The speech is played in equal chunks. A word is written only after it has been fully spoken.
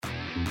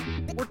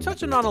We're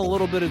touching on a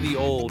little bit of the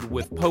old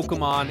with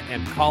Pokemon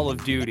and Call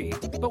of Duty,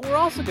 but we're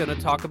also going to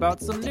talk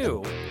about some new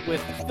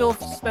with Phil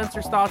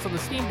Spencer's thoughts on the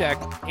Steam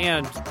Deck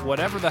and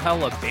whatever the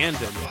hell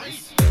Abandon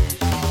is.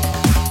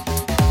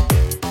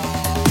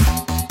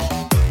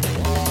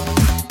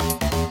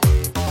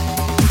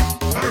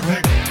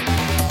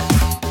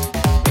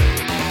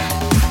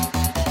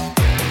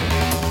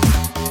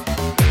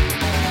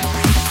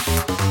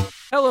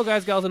 Hello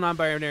guys, gals, and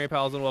non-binary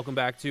pals, and welcome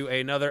back to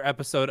another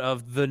episode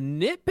of the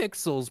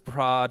Nitpixels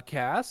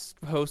podcast,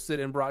 hosted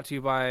and brought to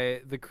you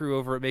by the crew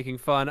over at Making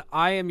Fun.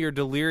 I am your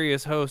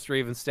delirious host,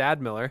 Raven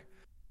Stadmiller.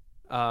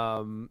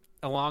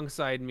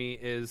 Alongside me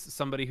is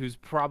somebody who's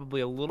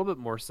probably a little bit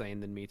more sane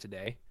than me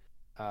today.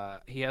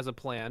 He has a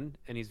plan,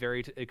 and he's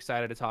very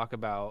excited to talk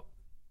about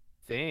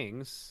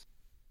things.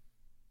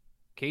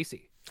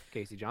 Casey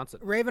Johnson.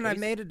 Raven, I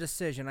made a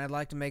decision. I'd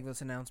like to make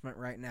this announcement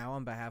right now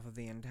on behalf of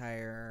the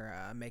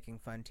entire Making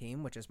Fun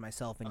team, which is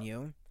myself and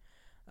you.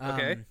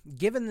 Okay.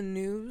 Given the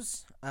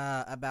news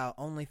about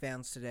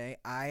OnlyFans today,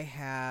 I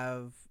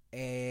have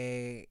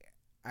an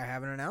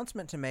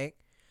announcement to make.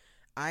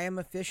 I am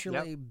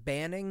officially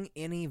banning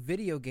any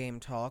video game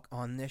talk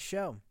on this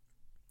show.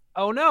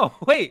 Oh no!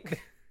 Wait.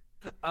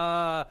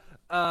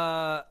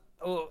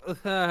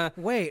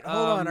 Wait,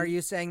 hold on. Are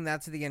you saying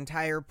that's the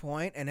entire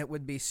point, and it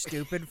would be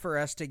stupid for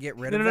us to get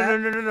rid of that?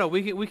 No.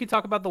 We can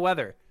talk about the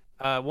weather.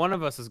 One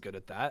of us is good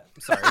at that.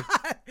 Sorry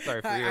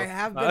for you. I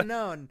have been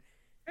known.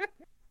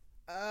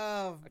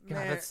 Oh God,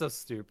 man, that's so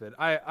stupid.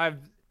 I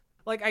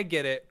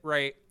get it,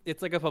 right?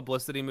 It's like a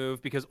publicity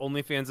move because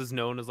OnlyFans is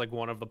known as like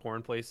one of the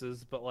porn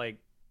places, but like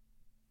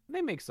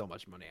they make so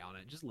much money on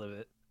it. Just live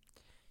it.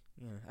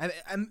 Yeah,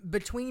 I'm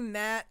between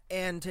that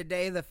and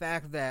today the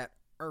fact that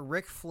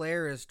Ric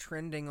Flair is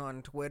trending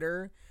on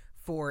Twitter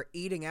for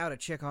eating out a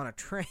chick on a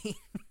train.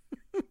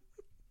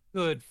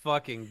 Good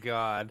fucking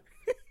God.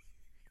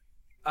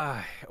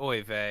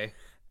 Oy vey.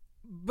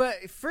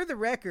 But for the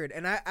record,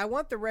 and I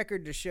want the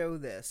record to show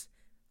this,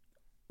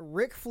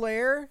 Ric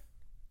Flair,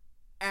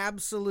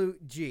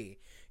 absolute G.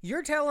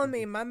 You're telling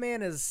me my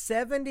man is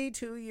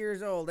 72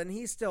 years old and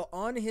he's still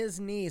on his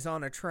knees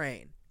on a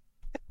train.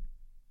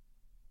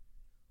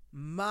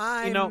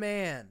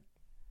 Man.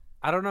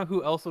 I don't know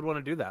who else would want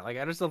to do that. Like,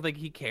 I just don't think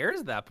he cares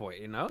at that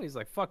point, you know? He's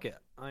like, fuck it.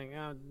 Like,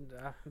 I'm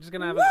just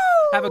going to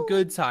have a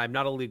good time,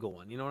 not a legal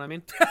one. You know what I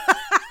mean?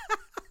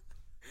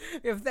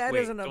 If that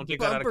isn't a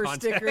bumper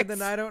sticker,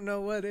 then I don't know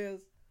what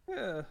is.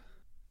 Yeah.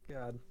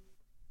 God.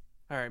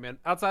 All right, man.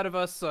 Outside of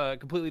us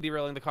completely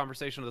derailing the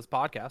conversation of this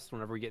podcast,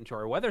 whenever we get into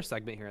our weather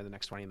segment here in the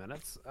next 20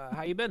 minutes,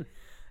 how you been?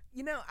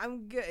 You know,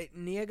 I'm good.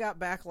 Nia got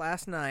back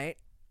last night.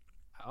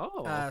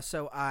 Oh.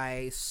 So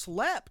I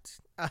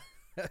slept.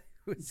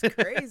 It was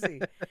crazy.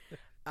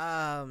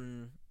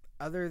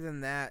 Other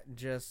than that,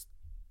 just,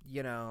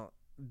 you know,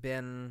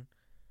 been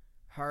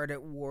hard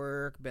at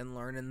work, been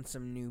learning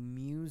some new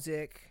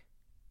music.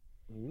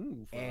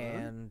 Ooh, fun.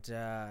 And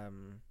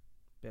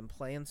been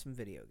playing some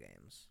video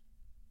games.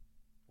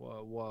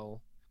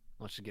 Well,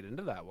 let's just get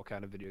into that. What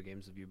kind of video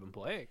games have you been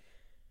playing?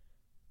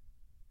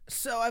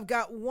 So I've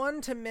got one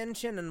to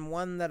mention and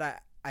one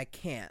that I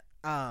can't.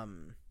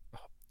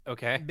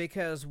 Okay.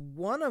 Because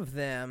one of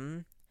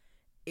them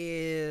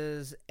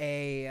is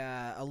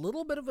a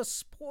little bit of a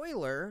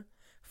spoiler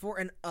for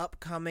an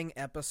upcoming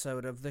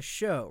episode of the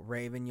show.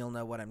 Raven, you'll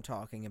know what I'm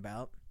talking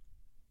about.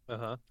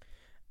 Uh-huh.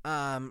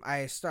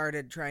 I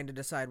started trying to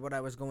decide what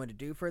I was going to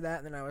do for that,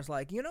 and then I was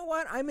like, you know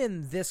what? I'm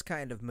in this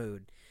kind of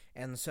mood.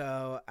 And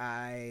so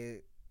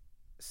I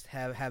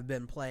have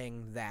been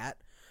playing that.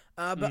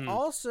 But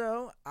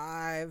also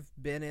I've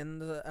been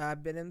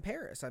in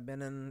Paris. I've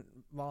been in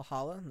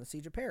Valhalla and the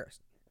Siege of Paris.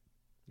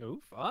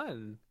 Oh,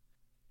 fun.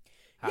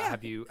 Yeah,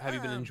 have you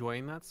been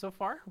enjoying that so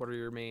far? What are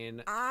your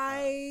main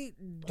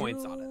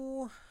points on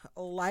it?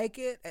 Like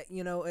it.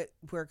 You know,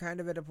 we're kind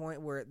of at a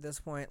point where at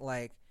this point,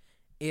 like,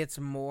 it's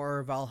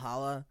more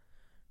Valhalla.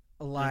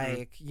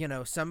 Like, you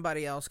know,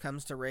 somebody else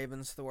comes to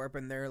Ravensthorpe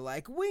and they're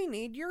like, we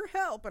need your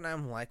help. And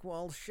I'm like,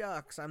 well,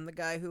 shucks, I'm the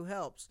guy who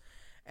helps.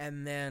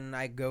 And then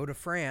I go to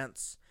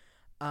France,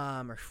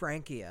 or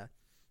Francia.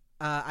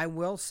 I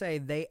will say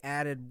they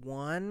added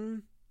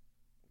one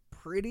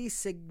pretty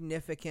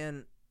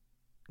significant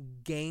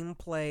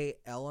gameplay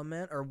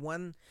element, or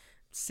one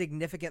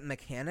significant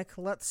mechanic,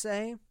 let's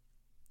say.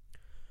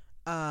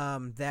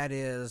 That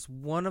is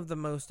one of the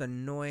most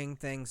annoying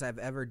things I've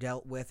ever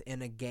dealt with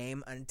in a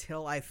game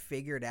until I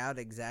figured out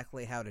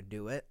exactly how to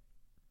do it.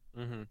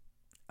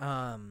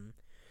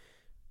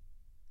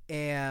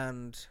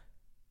 And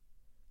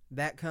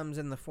that comes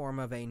in the form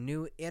of a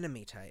new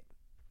enemy type.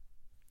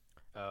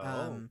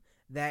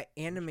 That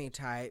enemy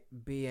type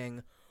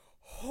being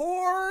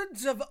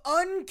hordes of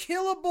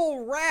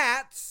unkillable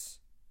rats.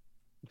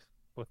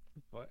 What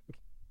the fuck?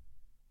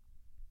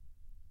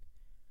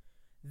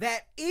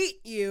 That eat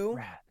you.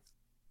 Rats.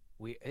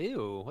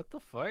 Ew, what the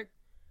fuck?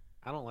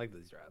 I don't like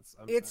these rats.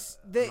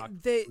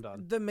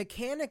 The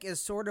mechanic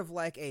is sort of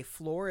like a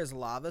floor is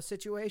lava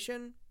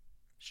situation.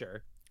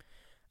 Sure.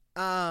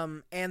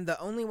 And the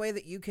only way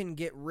that you can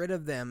get rid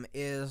of them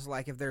is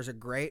like if there's a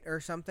grate or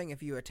something.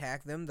 If you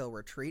attack them, they'll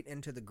retreat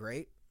into the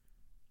grate.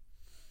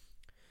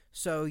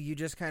 So you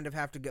just kind of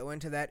have to go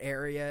into that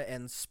area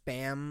and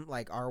spam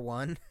like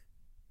R1.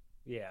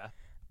 Yeah.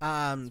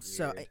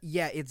 So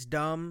yeah, it's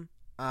dumb.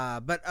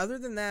 But other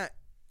than that,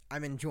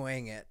 I'm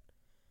enjoying it.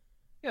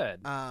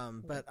 Good.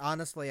 But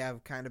honestly,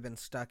 I've kind of been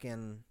stuck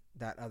in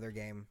that other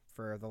game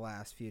for the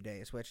last few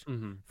days, which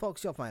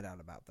folks, you'll find out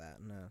about that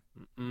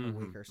in a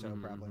week or so,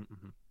 probably.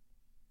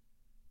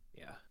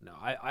 Yeah. No,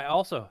 I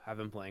also have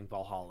been playing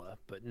Valhalla,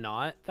 but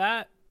not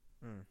that.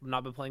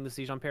 Not been playing the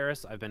Siege on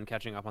Paris. I've been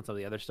catching up on some of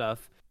the other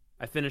stuff.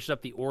 I finished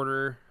up the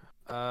Order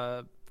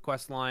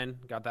quest line,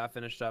 got that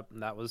finished up,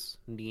 and that was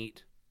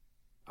neat.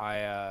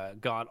 I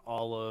got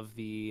all of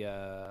the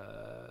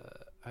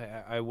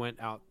I went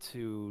out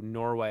to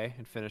Norway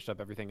and finished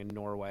up everything in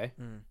Norway.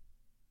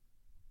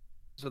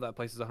 So that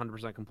place is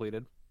 100%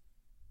 completed.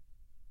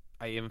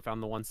 I even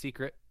found the one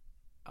secret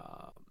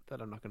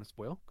that I'm not going to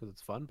spoil because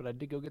it's fun, but I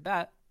did go get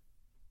that.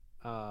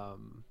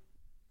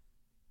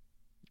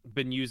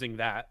 Been using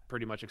that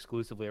pretty much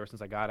exclusively ever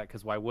since I got it,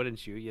 because why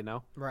wouldn't you, you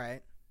know?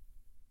 Right.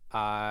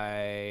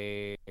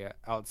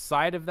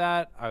 Outside of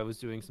that, I was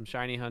doing some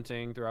shiny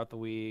hunting throughout the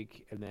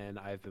week, and then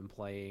I've been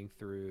playing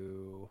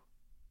some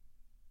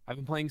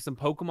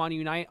Pokemon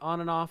Unite on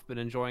and off, been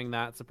enjoying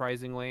that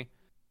surprisingly.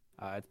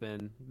 It's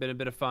been a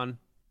bit of fun.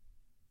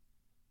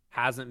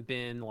 Hasn't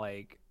been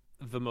like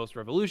the most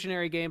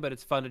revolutionary game, but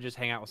it's fun to just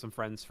hang out with some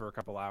friends for a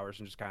couple hours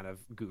and just kind of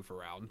goof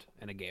around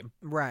in a game.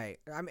 Right.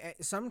 I mean,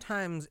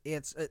 sometimes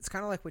it's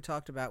kind of like we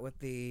talked about with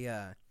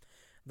the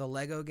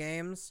Lego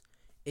games,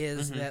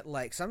 is that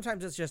like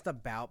sometimes it's just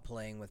about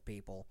playing with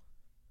people.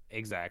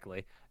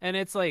 Exactly. And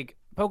it's like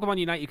Pokemon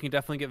Unite you can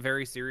definitely get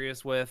very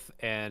serious with,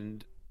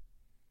 and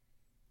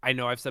I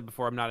know I've said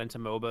before I'm not into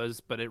MOBAs,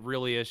 but it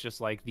really is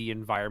just like the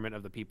environment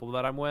of the people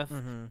that I'm with,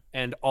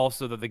 and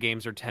also that the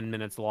games are 10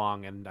 minutes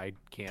long and I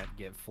can't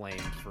get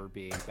flamed for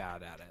being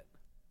bad at it,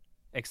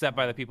 except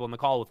by the people in the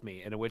call with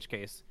me, and in which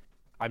case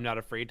I'm not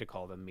afraid to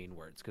call them mean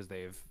words because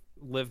they've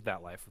lived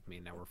that life with me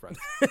and now we're friends.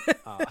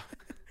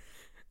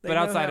 But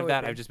outside of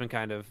that, I've just been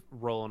kind of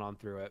rolling on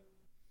through it.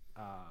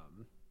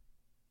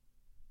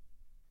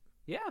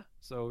 Yeah,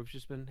 so we've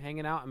just been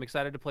hanging out. I'm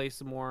excited to play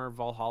some more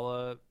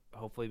Valhalla,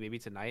 hopefully maybe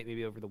tonight,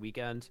 maybe over the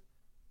weekend.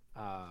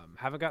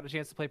 Haven't gotten a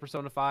chance to play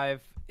Persona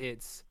 5.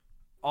 It's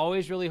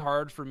always really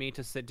hard for me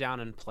to sit down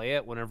and play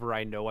it whenever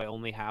I know I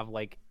only have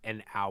like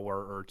an hour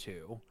or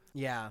two.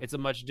 Yeah. It's a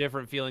much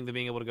different feeling than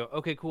being able to go,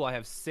 okay, cool, I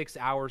have 6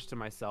 hours to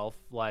myself.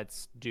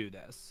 Let's do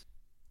this.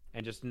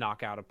 And just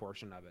knock out a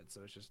portion of it.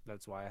 So it's just,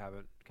 that's why I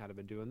haven't kind of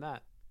been doing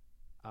that.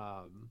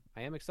 I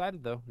am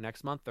excited though.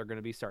 Next month they're going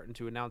to be starting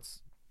to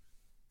announce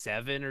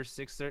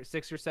 6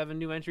 or 7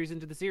 new entries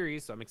into the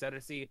series. So I'm excited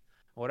to see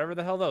whatever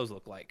the hell those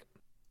look like.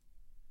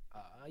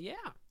 Yeah.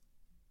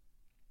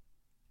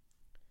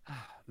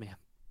 Man.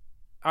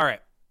 All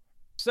right.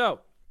 So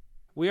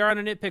we are on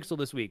a NitPixel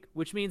this week,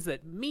 which means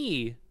that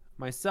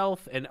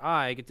myself, and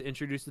I get to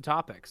introduce the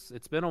topics.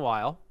 It's been a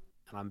while,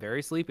 and I'm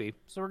very sleepy,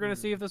 so we're going to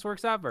see if this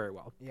works out very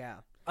well. Yeah.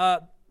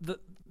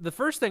 The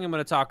first thing I'm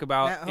going to talk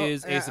about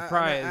is a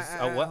surprise.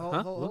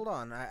 Hold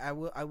on.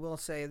 I will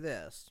say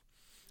this.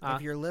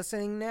 If you're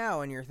listening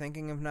now and you're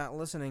thinking of not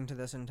listening to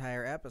this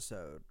entire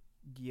episode,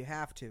 you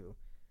have to.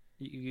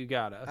 You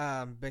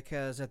gotta.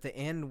 Because at the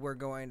end we're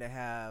going to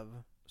have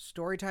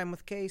story time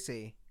with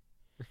Casey,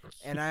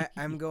 and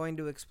I'm going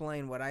to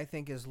explain what I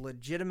think is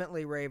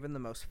legitimately, Raven, the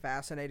most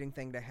fascinating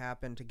thing to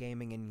happen to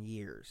gaming in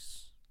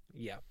years.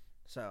 Yeah.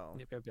 So.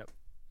 Yep.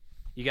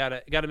 You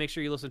gotta make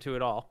sure you listen to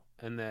it all,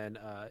 and then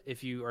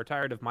if you are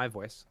tired of my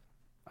voice,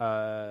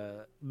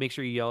 make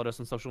sure you yell at us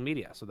on social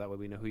media so that way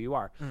we know who you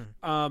are.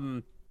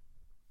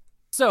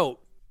 So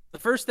the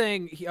first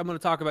thing I'm going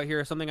to talk about here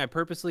is something I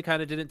purposely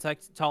kind of didn't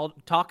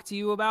talk to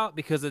you about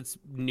because it's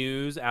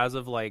news as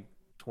of like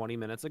 20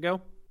 minutes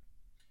ago.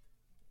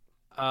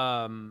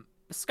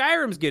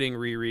 Skyrim's getting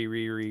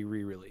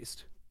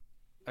re-released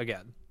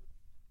again.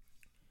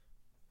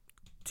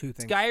 2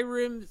 things.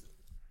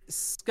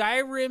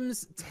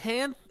 Skyrim's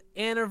 10th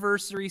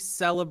anniversary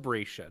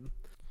celebration.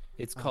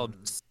 It's called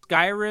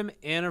Skyrim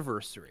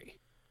Anniversary.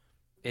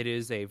 It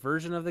is a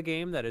version of the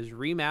game that is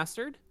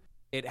remastered.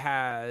 It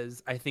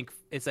has, I think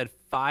it said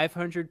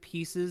 500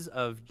 pieces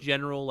of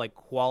general like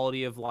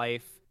quality of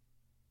life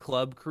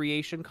club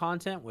creation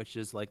content, which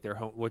is like their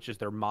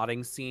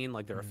modding scene,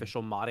 like their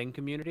official modding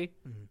community.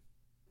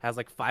 Has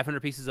like 500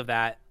 pieces of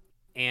that,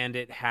 and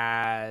it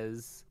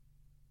has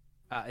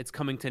it's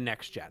coming to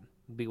next gen.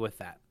 Be with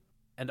that.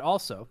 And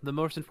also, the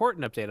most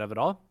important update of it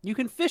all, you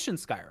can fish in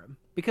Skyrim,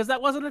 because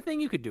that wasn't a thing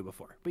you could do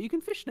before, but you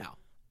can fish now.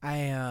 I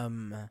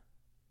am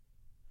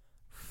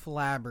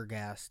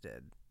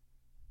flabbergasted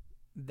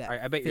that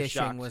I bet you're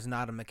fishing shocked. Was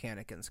not a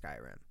mechanic in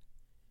Skyrim.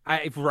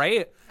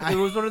 Right? It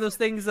was one of those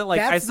things that,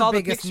 like, I saw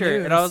the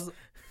picture, and I was...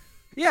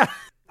 Yeah,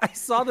 I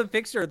saw the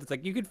picture that's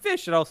like, you could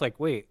fish, and I was like,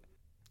 wait,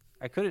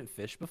 I couldn't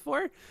fish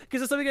before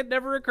because it's something that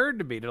never occurred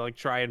to me to like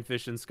try and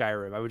fish in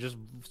Skyrim. I would just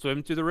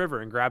swim through the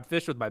river and grab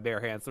fish with my bare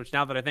hands, which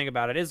now that I think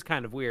about it is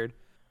kind of weird.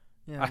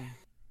 Yeah.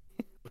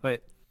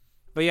 But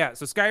yeah,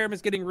 so Skyrim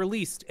is getting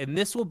released, and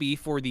this will be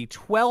for the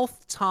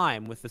 12th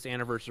time with this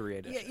anniversary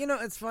edition. Yeah,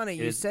 it's funny.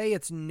 You say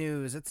it's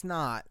news. It's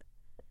not.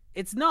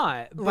 It's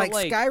not. But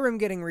like Skyrim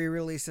getting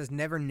re-released is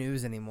never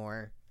news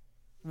anymore.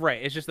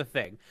 Right, it's just a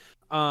thing.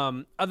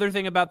 Other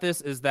thing about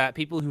this is that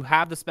people who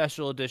have the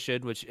special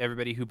edition, which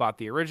everybody who bought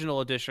the original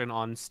edition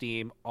on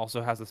Steam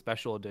also has a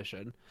special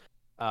edition.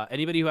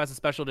 Anybody who has a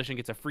special edition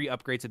gets a free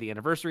upgrade to the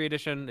anniversary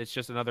edition. It's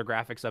just another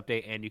graphics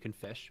update, and you can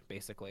fish,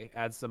 basically.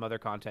 Adds some other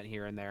content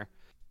here and there.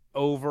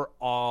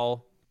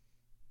 Overall,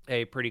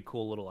 a pretty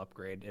cool little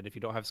upgrade. And if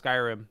you don't have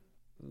Skyrim,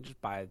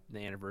 just buy the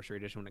anniversary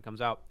edition when it comes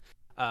out.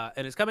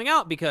 And it's coming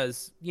out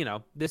because,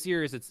 this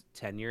year is its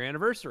 10-year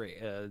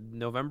anniversary.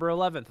 November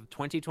 11th of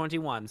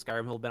 2021,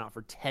 Skyrim will have been out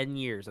for 10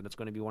 years, and it's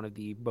going to be one of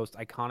the most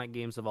iconic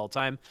games of all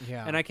time.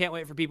 Yeah. And I can't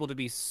wait for people to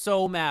be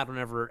so mad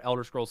whenever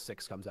Elder Scrolls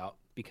 6 comes out,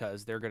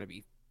 because they're going to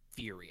be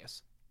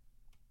furious.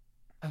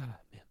 Man.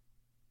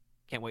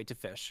 Can't wait to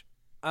fish.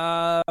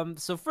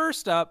 So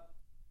first up,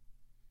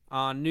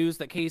 on news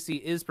that Casey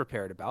is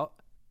prepared about,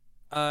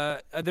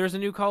 there's a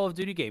new Call of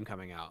Duty game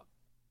coming out.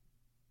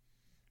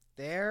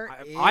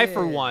 I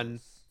for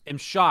one am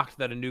shocked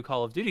that a new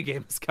Call of Duty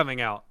game is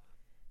coming out.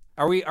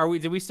 Are we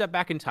did we step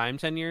back in time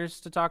 10 years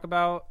to talk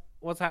about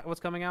what's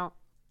coming out?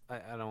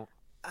 I don't.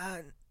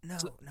 No.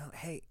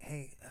 Hey,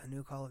 a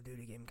new Call of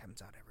Duty game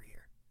comes out every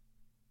year.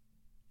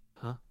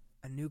 Huh?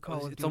 A new Call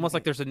of Duty. It's almost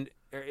like there's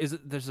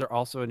there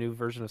also a new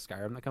version of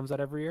Skyrim that comes out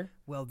every year?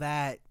 Well,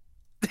 that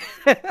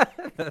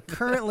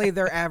currently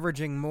they're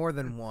averaging more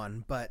than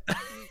one, but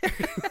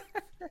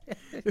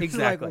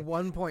exactly.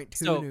 Like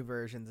 1.2 new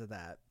versions of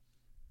that.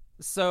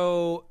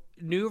 So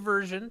new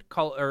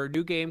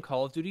game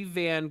Call of Duty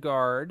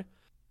Vanguard.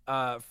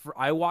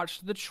 I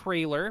watched the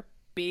trailer.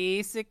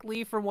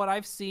 Basically, from what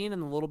I've seen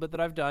and the little bit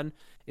that I've done,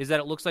 is that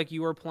it looks like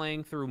you are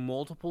playing through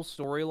multiple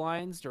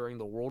storylines during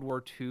the World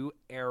War II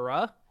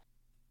era,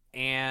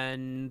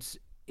 and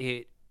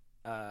it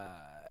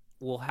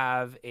will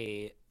have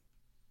a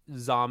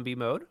zombie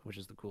mode, which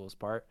is the coolest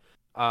part.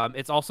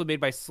 It's also made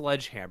by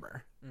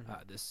Sledgehammer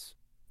this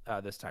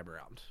time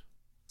around.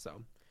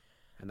 So,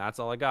 and that's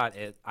all I got.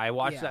 I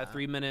watched that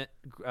 3-minute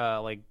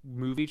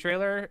movie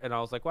trailer, and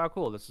I was like, wow,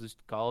 cool. This is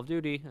Call of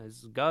Duty.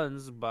 It's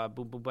guns, boom,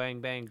 boom,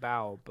 bang, bang,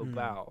 bow, boom,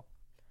 bow.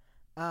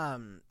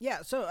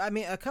 Yeah. So I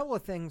mean, a couple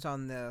of things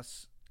on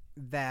this.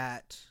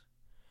 That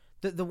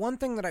the one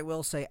thing that I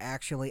will say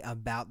actually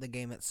about the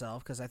game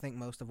itself, because I think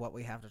most of what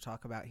we have to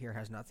talk about here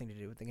has nothing to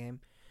do with the game.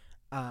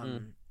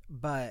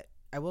 But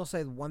I will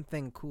say one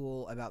thing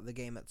cool about the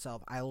game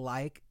itself. I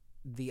like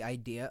the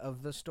idea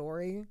of the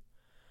story.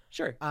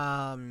 Sure.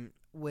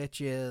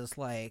 Which is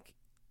like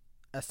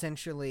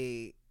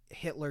essentially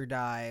Hitler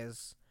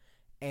dies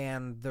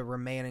and the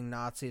remaining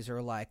Nazis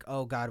are like,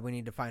 oh God, we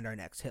need to find our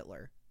next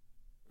Hitler.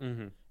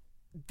 Mm-hmm.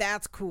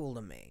 That's cool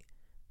to me.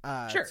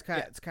 Sure.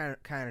 It's kind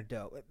of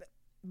dope.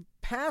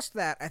 Past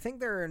that, I think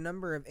there are a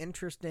number of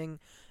interesting,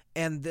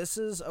 and this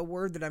is a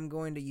word that I'm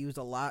going to use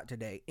a lot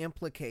today,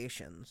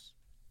 implications.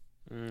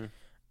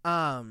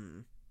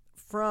 From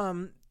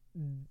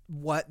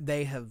what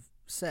they have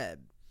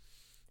said.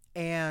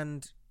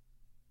 And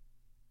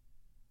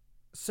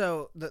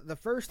so the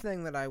first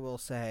thing that I will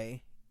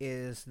say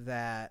is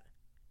that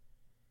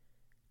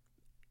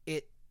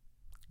it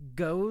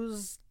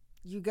goes,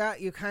 you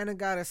kind of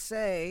got to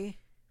say,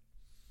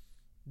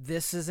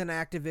 this is an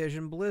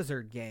Activision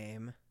Blizzard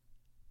game,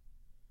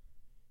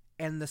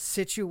 and the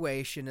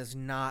situation is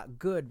not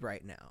good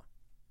right now.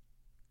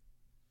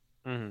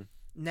 Mm-hmm.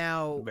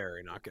 Now,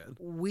 very not good.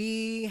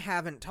 We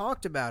haven't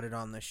talked about it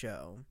on the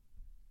show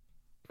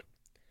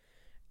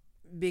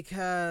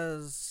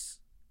because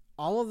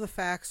all of the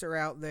facts are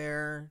out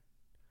there.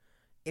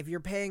 If you're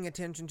paying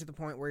attention to the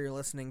point where you're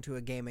listening to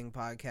a gaming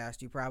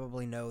podcast, you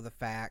probably know the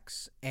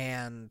facts,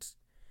 and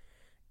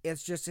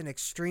it's just an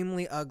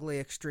extremely ugly,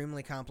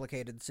 extremely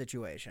complicated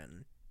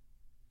situation.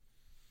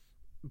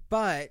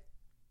 But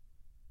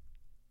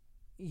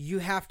you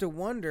have to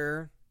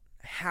wonder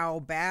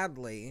how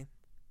badly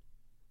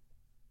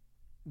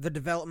the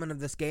development of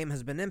this game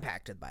has been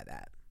impacted by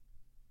that.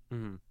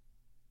 Mm-hmm.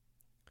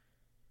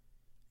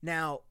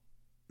 Now,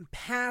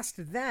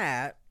 past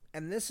that,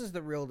 and this is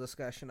the real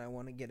discussion I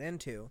want to get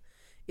into,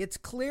 it's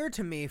clear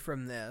to me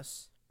from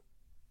this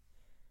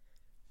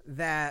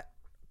that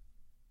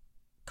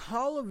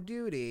Call of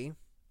Duty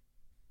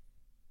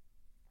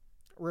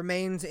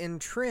remains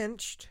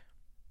entrenched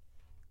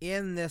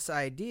in this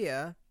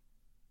idea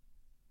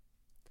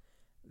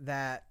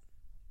that,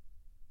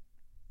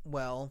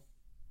 well,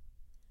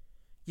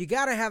 you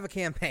gotta have a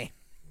campaign.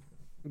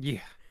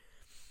 Yeah.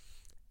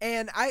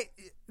 And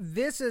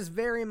this is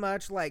very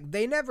much like,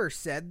 they never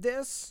said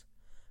this,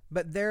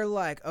 but they're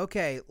like,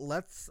 okay,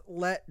 let's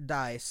let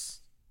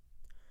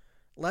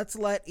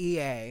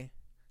EA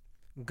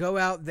go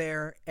out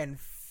there and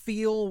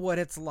feel what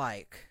it's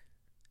like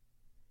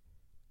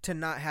to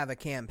not have a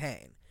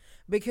campaign.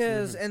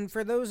 Because, and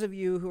for those of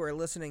you who are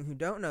listening who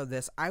don't know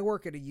this, I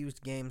work at a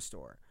used game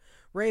store.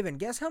 Raven,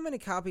 guess how many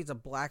copies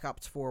of Black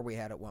Ops 4 we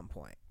had at one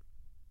point?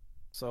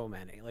 So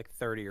many, like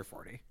 30 or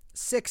 40.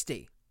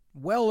 60.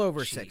 Well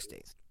over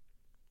 60.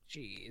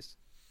 Jeez.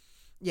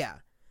 Yeah.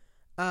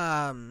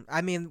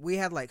 I mean, we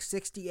had like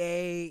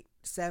 68,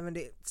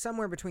 70,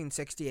 somewhere between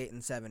 68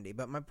 and 70.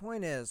 But my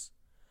point is,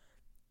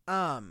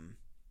 and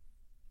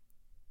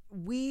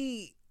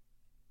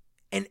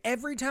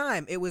every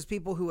time it was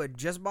people who had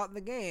just bought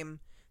the game,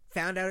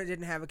 found out it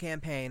didn't have a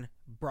campaign,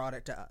 brought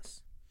it to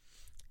us.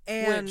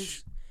 And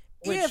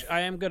which I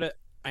am gonna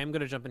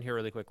jump in here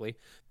really quickly.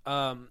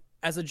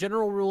 As a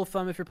general rule of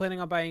thumb, if you're planning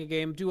on buying a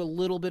game, do a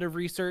little bit of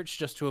research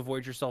just to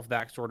avoid yourself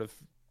that sort of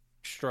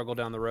struggle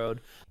down the road.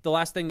 The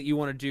last thing that you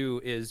want to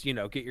do is,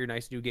 get your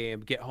nice new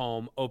game, get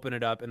home, open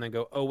it up, and then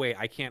go, oh wait,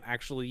 I can't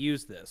actually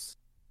use this.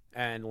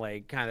 And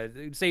like kind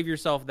of save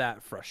yourself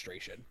that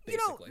frustration,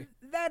 basically.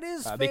 That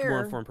is fair. Make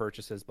more informed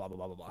purchases, blah, blah,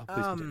 blah, blah, blah.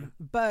 Please continue.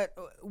 But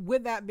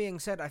with that being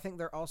said, I think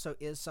there also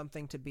is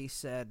something to be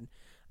said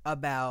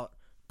about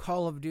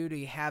Call of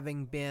Duty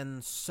having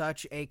been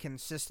such a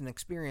consistent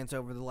experience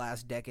over the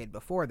last decade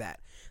before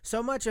that.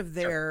 So much of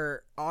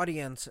their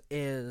audience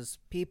is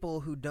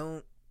people who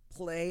don't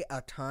play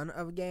a ton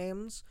of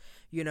games.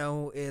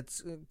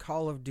 It's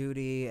Call of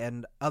Duty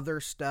and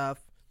other stuff,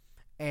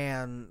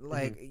 and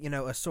like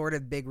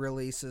assorted big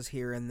releases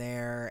here and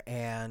there,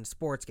 and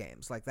sports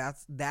games. Like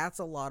that's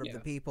a lot of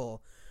the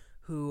people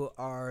who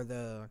are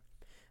the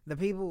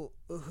people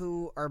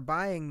who are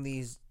buying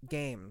these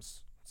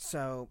games.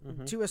 So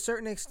to a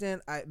certain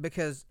extent,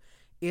 because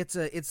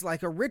it's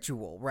like a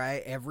ritual,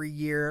 right? Every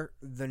year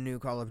the new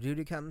Call of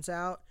Duty comes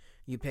out,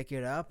 you pick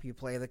it up, you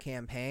play the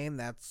campaign.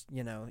 That's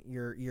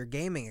your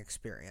gaming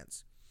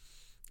experience.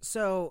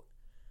 So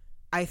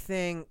I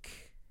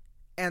think,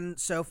 and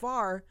so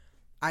far,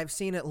 I've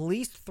seen at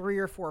least 3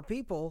 or 4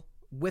 people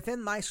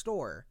within my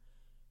store,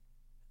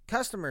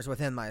 customers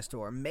within my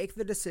store, make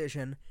the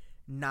decision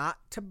not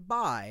to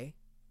buy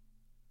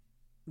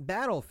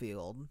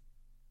Battlefield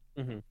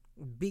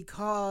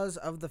because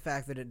of the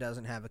fact that it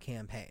doesn't have a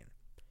campaign.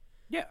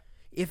 Yeah.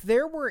 If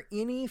there were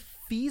any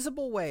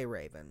feasible way,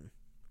 Raven,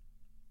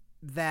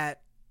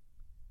 that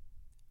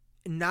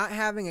not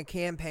having a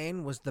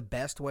campaign was the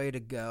best way to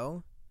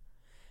go,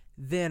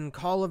 then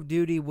Call of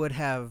Duty would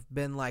have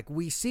been like,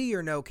 we see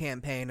your no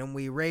campaign and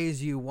we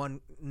raise you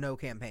one no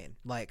campaign.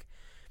 Like,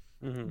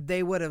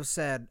 they would have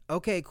said,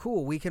 okay,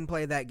 cool, we can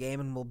play that game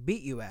and we'll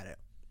beat you at it.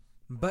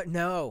 But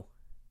no.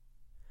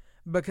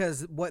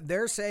 Because what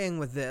they're saying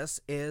with this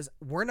is,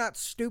 we're not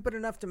stupid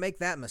enough to make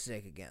that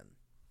mistake again.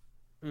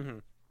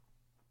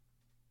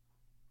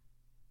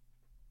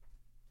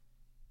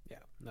 Yeah,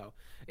 no.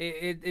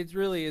 It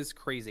really is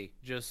crazy.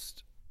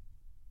 Just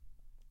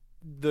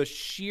the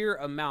sheer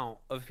amount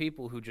of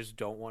people who just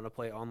don't want to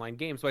play online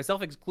games,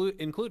 myself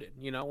included.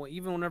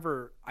 Even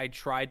whenever I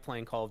tried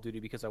playing Call of Duty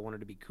because I wanted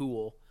to be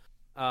cool,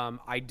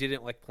 I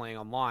didn't like playing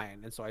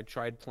online. And so I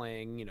tried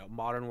playing,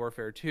 Modern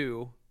Warfare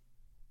 2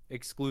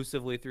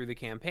 exclusively through the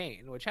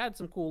campaign, which had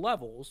some cool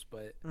levels,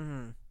 but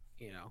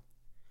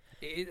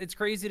it's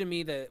crazy to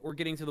me that we're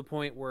getting to the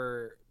point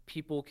where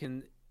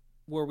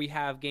where we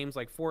have games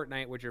like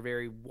Fortnite, which are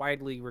very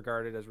widely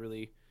regarded as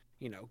really,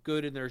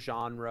 good in their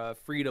genre,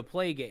 free to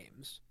play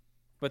games.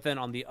 But then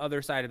on the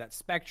other side of that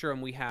spectrum,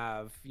 we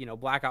have,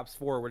 Black Ops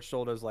 4, which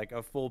sold as like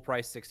a full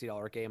price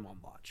 $60 game on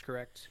launch,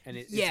 correct? And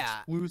it's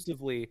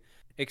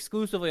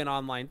exclusively an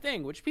online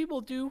thing, which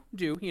people do.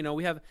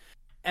 We have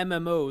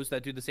MMOs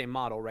that do the same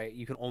model, right?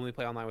 You can only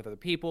play online with other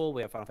people.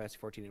 We have Final Fantasy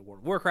 14 and World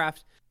of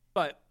Warcraft,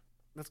 but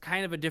that's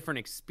kind of a different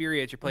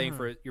experience. You're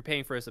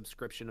paying for a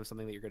subscription of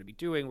something that you're going to be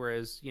doing,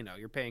 whereas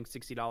you're paying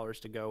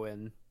 $60 to go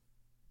and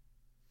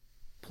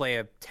play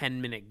a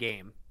 10-minute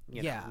game.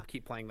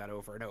 Keep playing that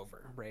over and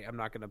over, right? I'm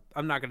not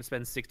gonna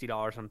spend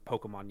 $60 on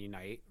Pokemon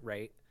Unite,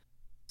 right?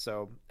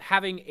 So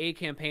having a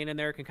campaign in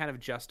there can kind of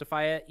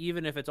justify it,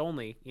 even if it's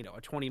only a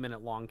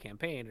 20-minute long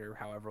campaign or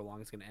however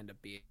long it's going to end up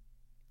being.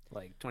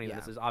 Like 20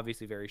 minutes is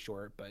obviously very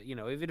short, but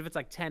even if it's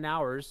like 10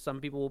 hours,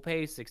 some people will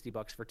pay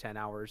 $60 for 10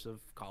 hours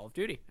of Call of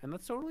Duty, and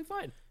that's totally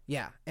fine.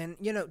 Yeah, and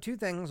 2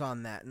 things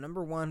on that.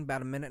 Number one,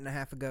 about a minute and a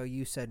half ago,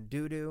 you said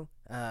doo-doo.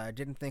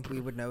 Didn't think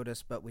we would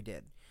notice, but we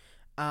did.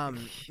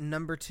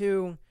 Number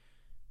 2,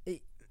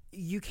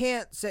 you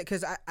can't say,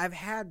 because I've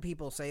had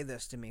people say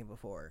this to me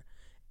before,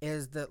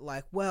 is that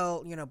like,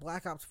 well,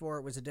 Black Ops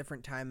 4 was a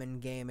different time in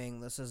gaming.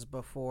 This is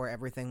before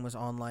everything was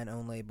online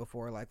only,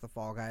 before like the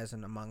Fall Guys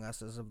and Among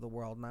Us's of the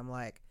world. And I'm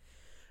like,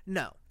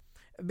 no,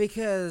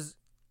 because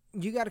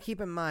you got to keep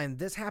in mind,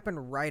 this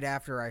happened right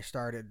after I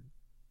started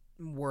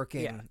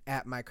working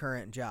at my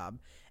current job.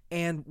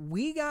 And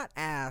we got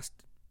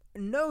asked,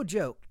 no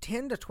joke,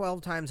 10 to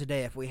 12 times a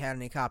day if we had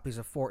any copies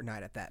of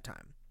Fortnite at that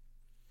time.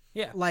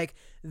 Yeah. Like,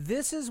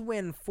 this is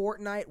when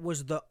Fortnite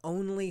was the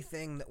only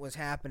thing that was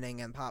happening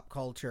in pop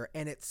culture,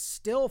 and it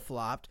still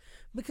flopped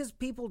because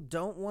people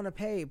don't want to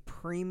pay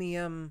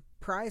premium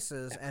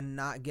prices and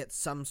not get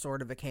some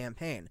sort of a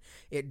campaign.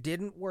 It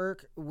didn't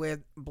work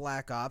with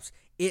Black Ops.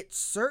 It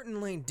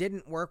certainly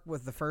didn't work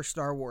with the first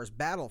Star Wars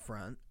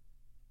Battlefront.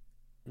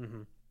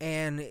 Mm-hmm.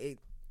 And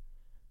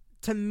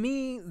to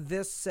me,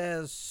 this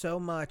says so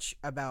much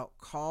about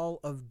Call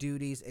of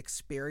Duty's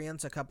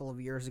experience a couple of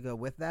years ago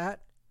with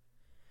that.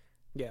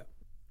 Yeah.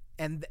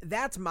 And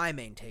that's my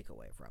main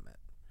takeaway from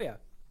it. Yeah.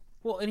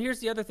 Well, and here's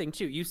the other thing,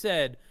 too. You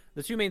said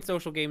the two main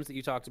social games that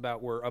you talked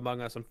about were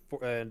Among Us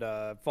and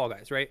Fall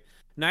Guys, right?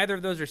 Neither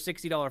of those are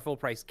 $60 full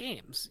price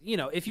games. You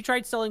know, if you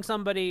tried selling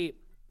somebody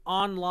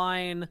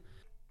online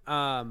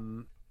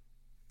Call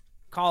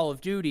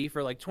of Duty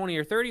for like 20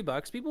 or 30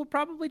 bucks, people would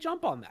probably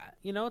jump on that.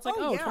 You know, it's like,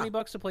 yeah. 20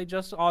 bucks to play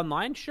just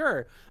online?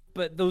 Sure.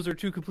 But those are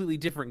two completely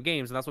different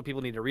games, and that's what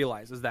people need to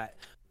realize, is that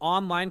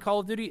online Call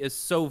of Duty is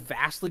so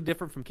vastly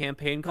different from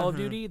campaign Call of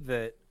Duty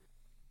that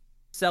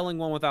selling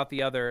one without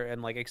the other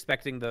and like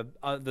expecting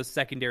the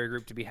secondary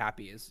group to be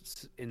happy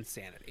is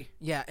insanity.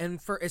 Yeah,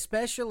 and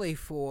especially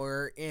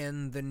for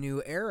in the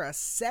new era,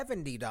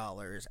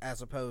 $70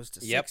 as opposed to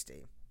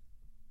 $60.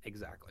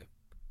 Exactly.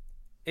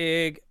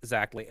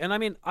 And I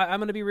mean, I'm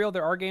gonna be real.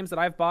 There are games that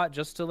I've bought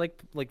just to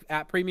like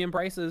at premium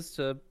prices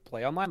to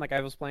play online. Like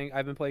I've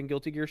been playing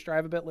Guilty Gear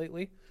Strive a bit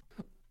lately,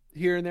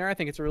 here and there. I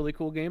think it's a really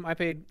cool game. I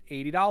paid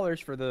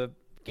 $80 for the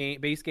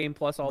base game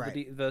plus all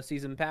the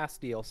season pass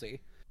DLC.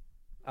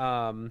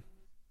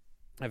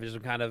 I've just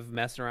been kind of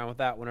messing around with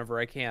that whenever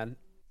I can,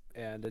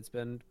 and it's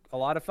been a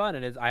lot of fun.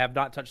 And I have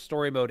not touched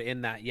story mode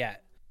in that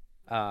yet.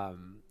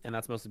 And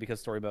that's mostly because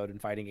story mode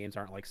and fighting games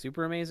aren't like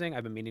super amazing.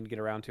 I've been meaning to get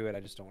around to it. I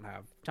just don't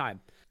have time.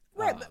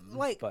 Right,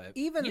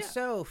 but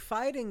so,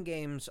 fighting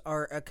games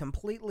are a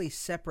completely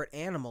separate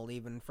animal,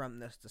 even from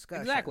this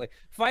discussion. Exactly.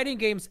 Fighting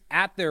games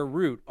at their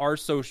root are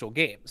social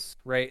games,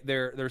 right?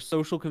 They're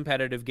social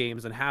competitive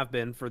games and have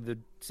been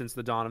since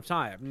the dawn of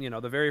time. You know,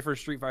 the very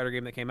first Street Fighter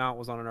game that came out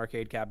was on an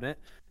arcade cabinet.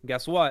 And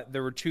guess what?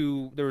 There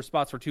were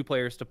spots for two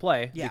players to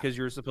play because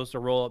you were supposed to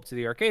roll up to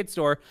the arcade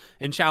store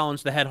and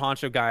challenge the head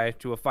honcho guy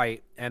to a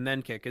fight and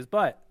then kick his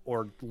butt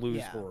or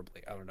lose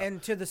horribly. I don't know.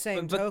 And to the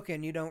same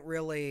token, you don't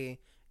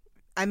really...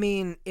 I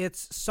mean,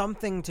 it's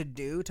something to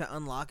do to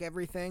unlock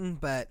everything,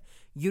 but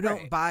you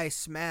don't buy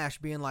Smash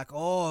being like,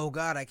 oh,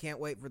 God, I can't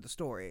wait for the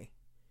story.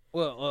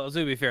 Well,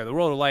 to be fair, the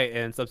World of Light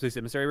and Subspace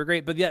Emissary were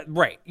great, but yeah,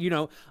 right. You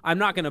know, I'm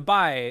not going to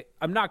buy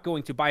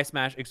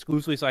Smash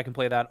exclusively so I can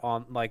play that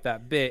on like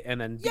that bit and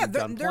then be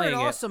done they're playing an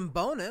awesome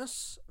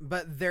bonus,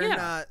 but they're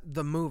not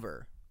the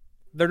mover.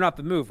 They're not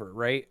the mover,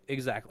 right?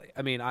 Exactly.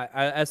 I mean, I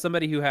as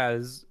somebody who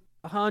has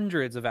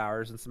hundreds of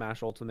hours in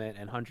Smash Ultimate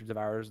and hundreds of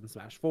hours in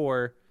Smash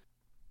 4,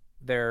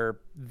 they're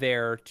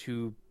there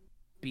to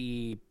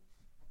be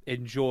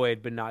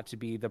enjoyed, but not to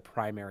be the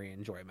primary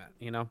enjoyment,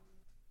 you know?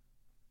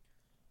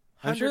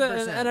 I'm sure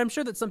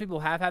that some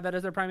people have had that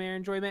as their primary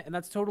enjoyment, and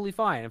that's totally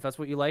fine. If that's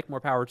what you like, more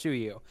power to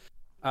you.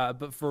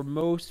 But for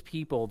most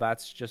people,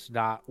 that's just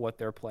not what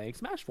they're playing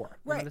Smash for.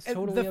 Right.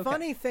 Totally the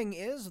funny thing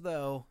is,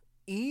 though,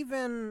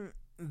 even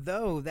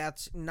though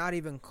that's not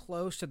even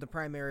close to the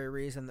primary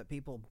reason that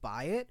people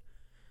buy it,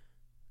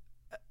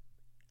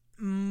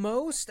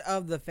 most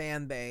of the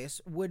fan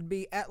base would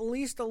be at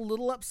least a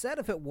little upset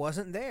if it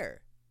wasn't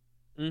there.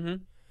 Mm-hmm.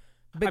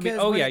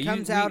 Because when it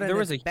comes out and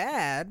it's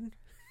bad,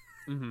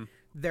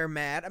 they're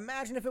mad.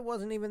 Imagine if it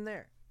wasn't even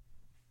there.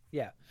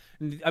 Yeah.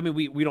 I mean,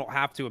 we don't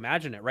have to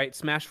imagine it, right?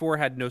 Smash 4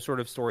 had no sort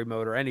of story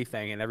mode or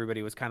anything, and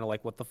everybody was kind of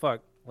like, what the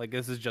fuck? Like,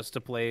 this is just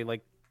to play, like,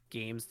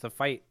 games to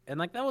fight. And,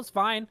 like, that was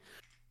fine.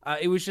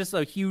 It was just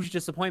a huge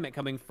disappointment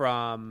coming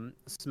from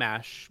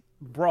Smash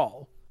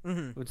Brawl.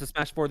 With the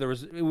Smash 4,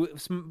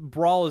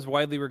 Brawl is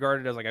widely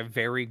regarded as like a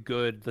very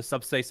good. The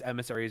Subspace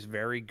Emissary is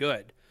very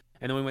good,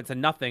 and then we went to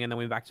nothing, and then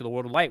we went back to the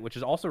World of Light, which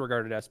is also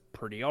regarded as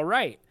pretty all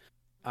right.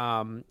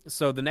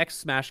 So the next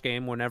Smash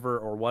game, whenever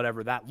or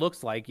whatever that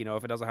looks like, you know,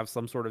 if it doesn't have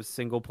some sort of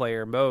single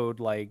player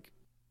mode, like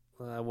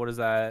what is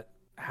that?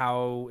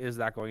 How is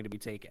that going to be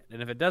taken?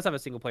 And if it does have a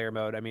single player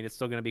mode, I mean, it's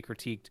still going to be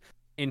critiqued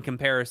in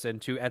comparison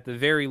to, at the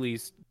very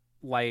least,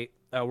 World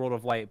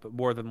of Light, but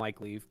more than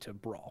likely to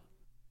Brawl.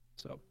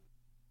 So.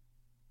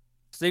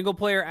 Single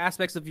player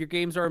aspects of your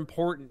games are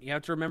important. You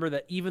have to remember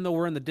that even though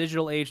we're in the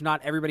digital age,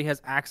 not everybody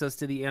has access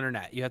to the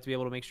internet. You have to be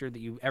able to make sure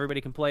that everybody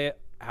can play it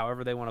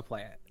however they want to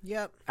play it.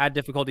 Yep. Add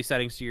difficulty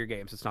settings to your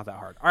games. It's not that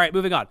hard. All right,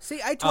 moving on.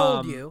 See, I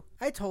told you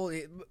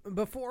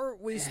before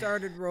we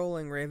started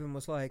rolling. Raven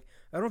was like,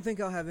 I don't think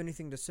I'll have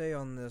anything to say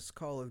on this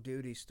Call of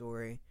Duty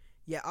story.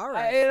 Yeah, all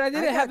right. I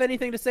didn't have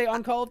anything to say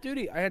on Call of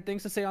Duty. I had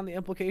things to say on the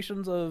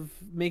implications of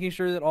making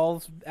sure that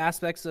all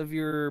aspects of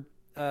your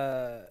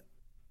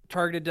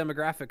targeted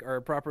demographic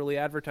are properly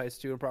advertised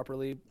to and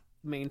properly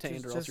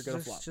maintained, or else you're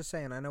gonna flop. Just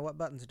saying, I know what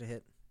buttons to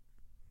hit.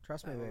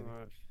 Trust me, baby.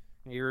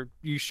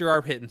 You sure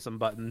are hitting some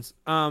buttons.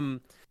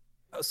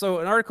 So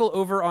an article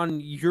over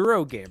on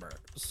Eurogamer.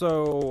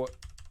 So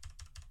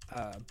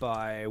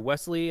by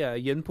Wesley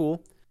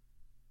Yinpool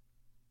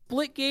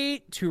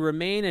Splitgate to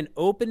remain an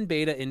open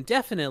beta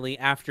indefinitely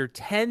after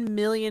 10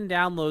 million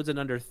downloads in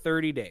under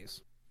 30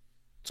 days.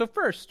 So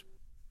first,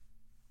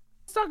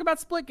 let's talk about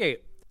Splitgate.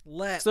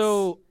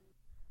 So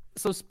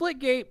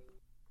Splitgate,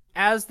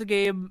 as the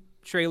game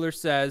trailer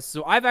says,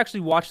 so I've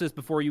actually watched this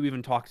before you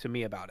even talked to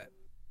me about it.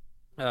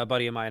 A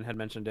buddy of mine had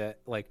mentioned it,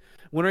 like,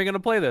 when are we going to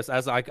play this?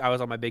 As I was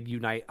on my big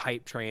Unite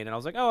hype train, and I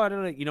was like, oh, I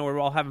don't know, we're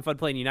all having fun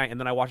playing Unite, and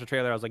then I watched the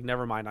trailer, I was like,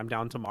 never mind, I'm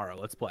down tomorrow,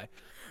 let's play.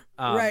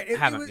 Right,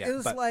 it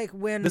was like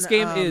when this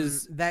game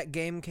is that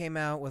game came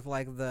out with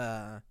like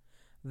the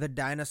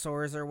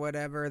dinosaurs or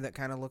whatever that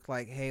kind of looked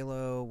like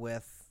Halo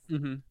with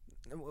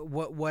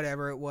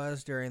whatever it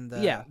was during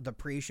the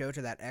pre-show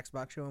to that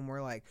Xbox show, and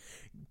we're like,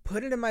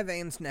 put it in my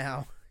veins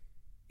now.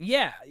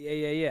 Yeah.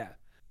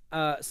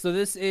 So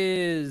this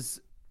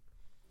is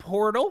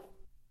Portal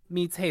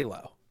meets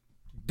Halo.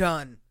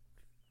 Done.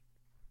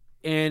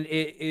 And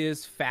it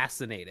is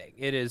fascinating.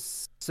 It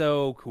is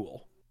so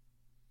cool.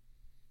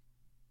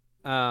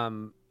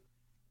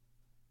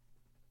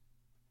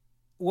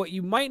 What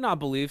you might not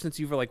believe, since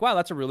you were like, wow,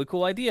 that's a really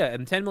cool idea,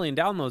 and 10 million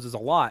downloads is a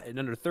lot in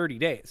under 30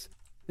 days.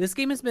 This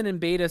game has been in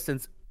beta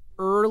since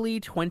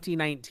early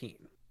 2019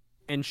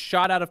 and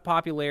shot out of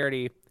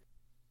popularity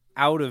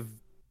out of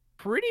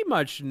pretty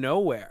much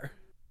nowhere.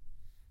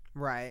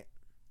 Right.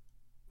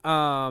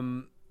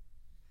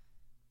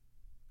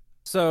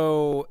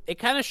 So it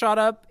kind of shot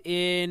up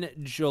in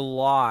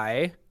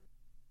July.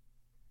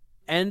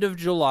 End of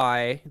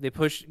July,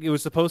 it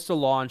was supposed to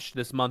launch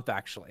this month,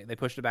 actually. They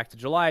pushed it back to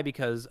July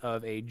because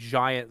of a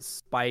giant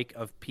spike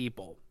of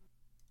people.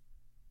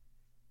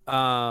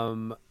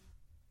 Not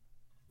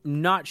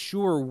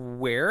sure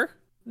where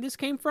this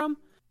came from,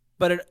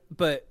 but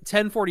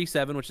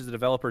 1047, which is the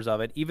developers of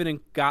it, even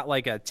got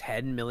like a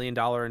 $10 million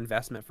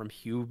investment from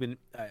human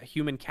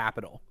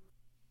capital,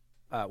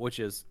 which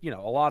is, a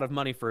lot of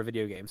money for a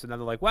video game. So now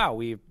they're like, wow,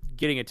 we're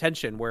getting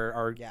attention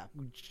where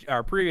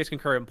our previous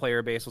concurrent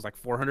player base was like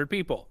 400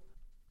 people.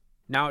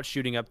 Now it's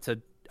shooting up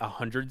to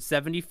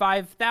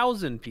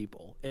 175,000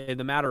 people in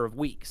the matter of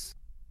weeks.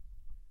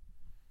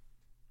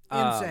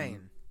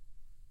 Insane.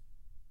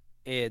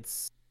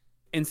 It's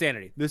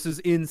insanity. This is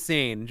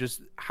insane,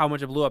 just how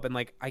much it blew up. And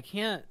like, I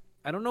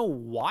don't know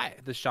why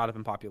this shot up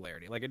in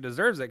popularity. Like, it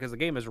deserves it because the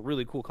game is a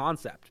really cool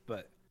concept,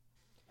 but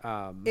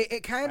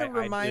it kind of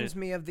reminds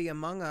me of the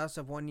Among Us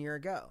of 1 year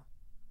ago.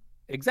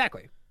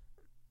 Exactly.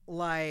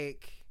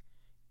 Like,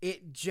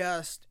 it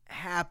just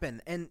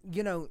happened. And,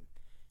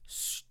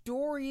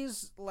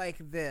 stories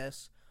like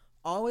this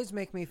always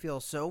make me feel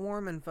so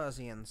warm and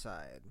fuzzy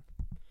inside.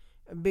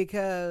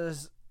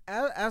 Because,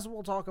 as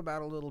we'll talk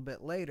about a little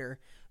bit later,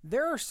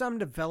 there are some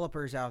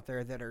developers out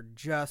there that are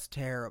just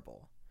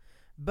terrible.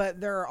 But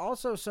there are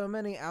also so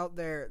many out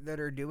there that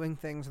are doing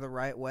things the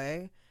right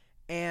way.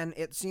 And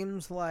it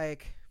seems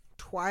like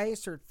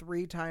twice or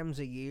three times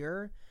a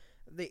year,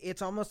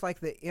 it's almost like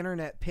the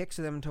internet picks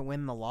them to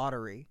win the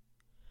lottery.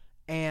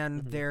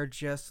 And they're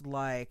just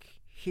like,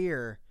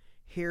 here's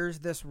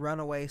this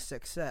runaway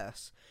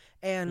success.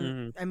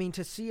 And, I mean,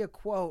 to see a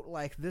quote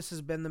like, this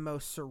has been the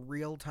most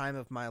surreal time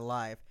of my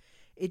life,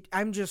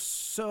 I'm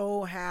just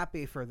so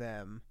happy for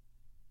them.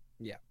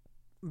 Yeah.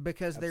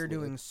 Because they're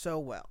doing so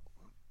well.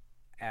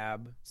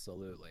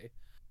 Absolutely.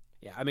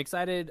 Yeah, I'm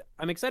excited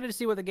to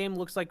see what the game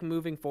looks like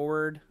moving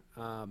forward.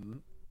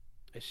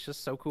 It's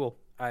just so cool.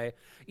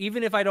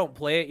 Even if I don't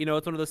play it,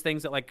 it's one of those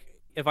things that, like,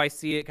 if I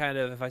see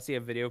a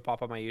video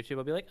pop on my YouTube,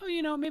 I'll be like,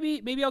 oh,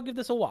 maybe I'll give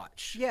this a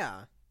watch.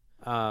 Yeah.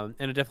 And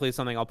it definitely is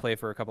something I'll play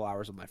for a couple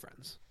hours with my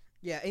friends.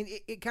 Yeah,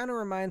 it kind of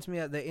reminds me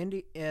of the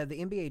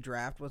NBA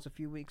draft was a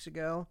few weeks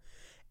ago,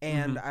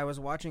 and I was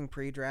watching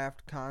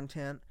pre-draft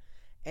content,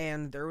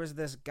 and there was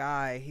this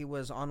guy, he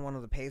was on one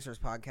of the Pacers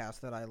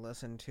podcasts that I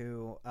listened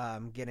to,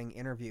 getting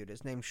interviewed.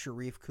 His name's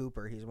Sharif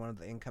Cooper. He's one of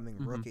the incoming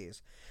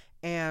rookies.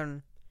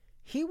 And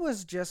he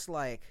was just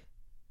like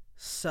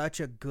such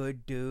a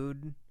good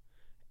dude.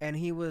 And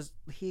he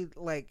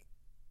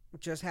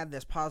just had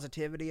this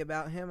positivity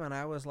about him. And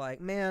I was like,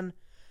 man,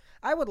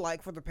 I would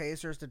like for the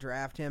Pacers to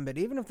draft him, but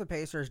even if the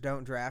Pacers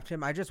don't draft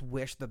him, I just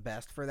wish the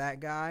best for that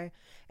guy.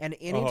 And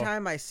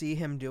anytime I see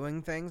him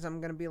doing things, I'm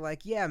going to be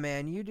like, yeah,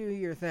 man, you do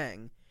your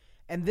thing.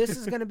 And this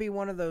is going to be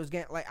one of those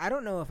games. Like, I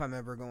don't know if I'm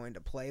ever going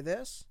to play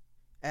this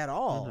at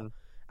all.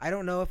 I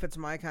don't know if it's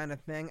my kind of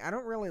thing. I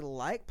don't really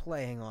like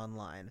playing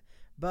online.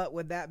 But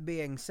with that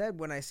being said,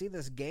 when I see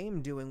this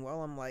game doing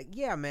well, I'm like,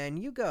 yeah, man,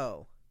 you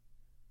go.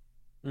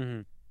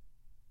 Yeah,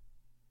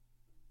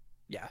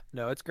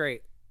 no, it's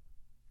great.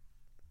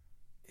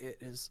 It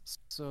is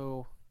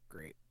so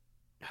great.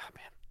 Oh,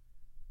 man.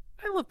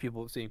 I love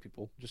seeing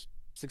people just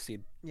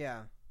succeed.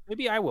 Yeah.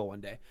 Maybe I will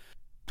one day.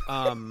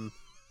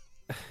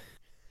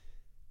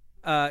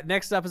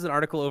 Next up is an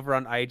article over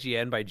on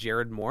IGN by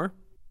Jared Moore.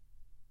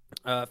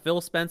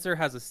 Phil Spencer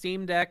has a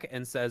Steam Deck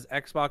and says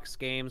Xbox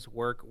games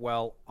work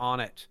well on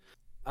it.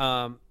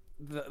 The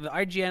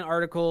IGN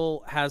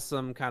article has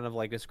some kind of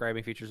like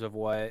describing features of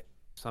what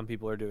some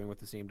people are doing with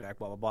the Steam Deck,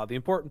 blah, blah, blah. The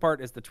important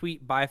part is the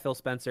tweet by Phil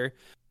Spencer.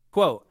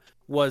 Quote,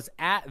 was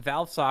at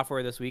Valve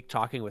Software this week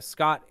talking with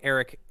Scott,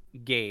 Eric,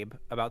 Gabe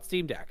about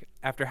Steam Deck.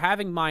 After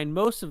having mine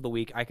most of the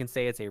week, I can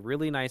say it's a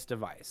really nice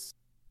device.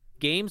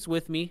 Games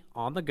with me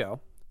on the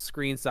go,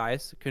 screen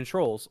size,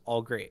 controls,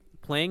 all great.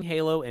 Playing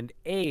Halo and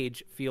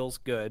Age feels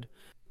good.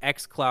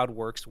 xCloud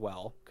works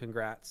well.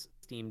 Congrats,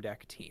 Steam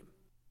Deck team.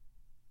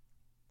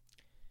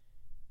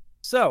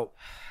 So,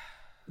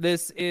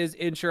 this is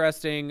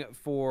interesting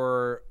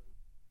for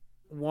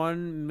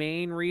one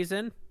main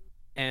reason,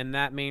 and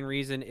that main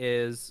reason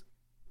is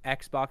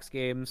Xbox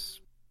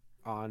games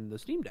on the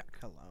Steam Deck.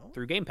 Hello?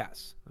 Through Game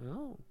Pass.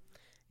 Oh.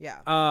 Yeah.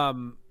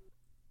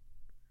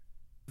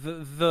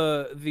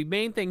 The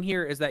main thing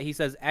here is that he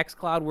says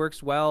xCloud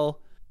works well.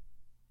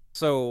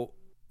 So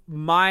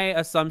my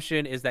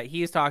assumption is that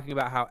he is talking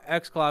about how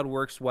xCloud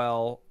works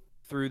well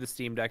through the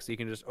Steam Deck, so you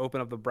can just open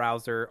up the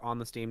browser on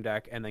the Steam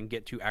Deck and then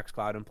get to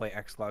xCloud and play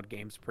xCloud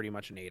games pretty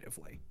much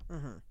natively.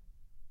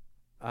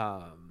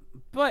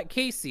 But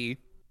Casey,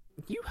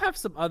 you have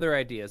some other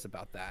ideas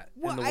about that.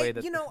 Well, I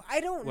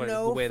don't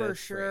know for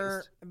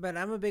sure, but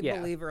I'm a big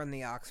believer in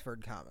the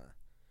Oxford comma.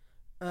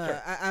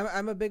 Sure.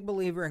 I'm a big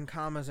believer in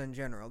commas in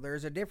general.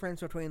 There's a difference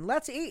between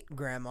 "let's eat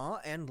grandma"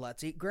 and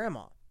 "let's eat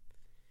grandma."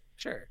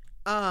 Sure.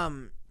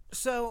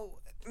 So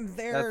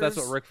there's that's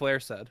what Ric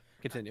Flair said.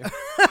 Continue.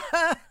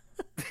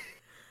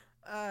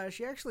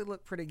 She actually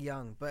looked pretty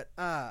young, but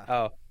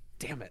oh,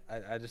 damn it!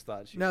 I just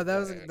thought she. No, that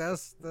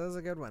was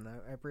a good one.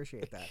 I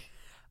appreciate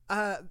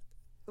that.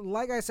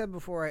 Like I said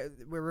before,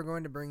 we were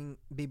going to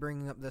be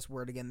bringing up this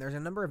word again. There's a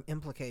number of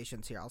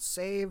implications here. I'll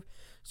save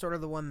sort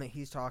of the one that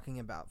he's talking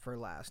about for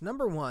last.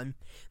 Number one,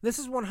 this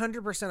is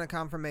 100% a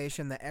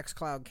confirmation that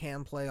xCloud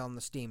can play on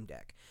the Steam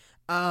Deck.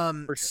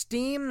 Sure.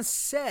 Steam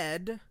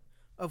said,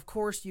 of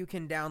course, you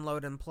can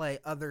download and play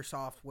other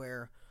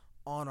software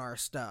on our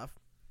stuff,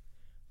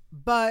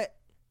 but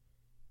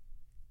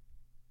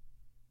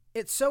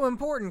it's so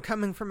important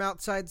coming from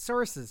outside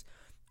sources.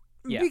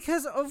 Yeah.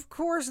 Because of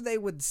course they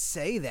would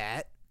say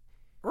that.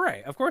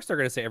 Right. Of course they're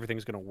going to say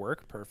everything's going to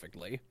work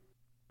perfectly.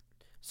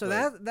 So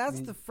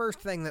that's the first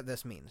thing that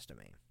this means to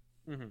me.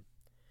 Mm-hmm.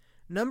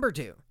 Number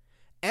two,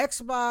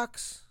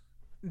 Xbox,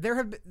 there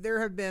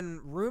have been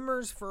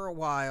rumors for a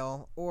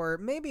while, or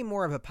maybe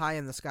more of a pie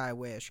in the sky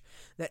wish,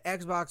 that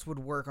Xbox would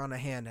work on a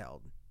handheld.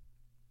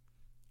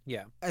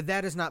 Yeah.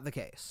 That is not the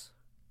case.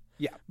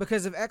 Yeah.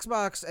 Because if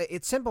Xbox,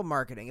 it's simple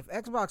marketing. If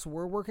Xbox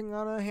were working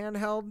on a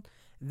handheld,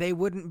 they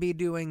wouldn't be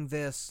doing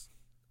this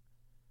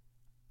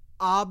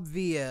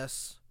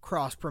obvious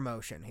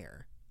cross-promotion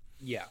here.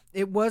 Yeah.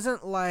 It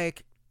wasn't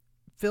like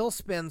Phil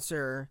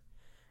Spencer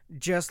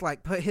just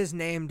like put his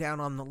name down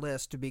on the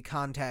list to be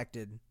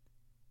contacted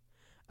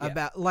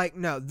about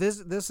no, this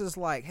is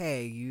like,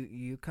 hey,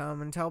 you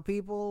come and tell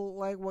people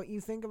like what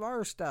you think of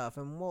our stuff,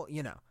 and we'll,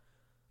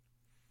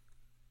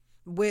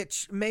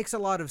 which makes a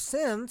lot of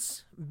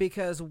sense,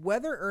 because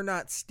whether or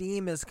not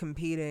Steam is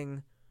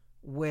competing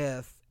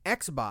with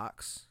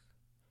Xbox,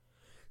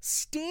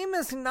 Steam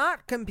is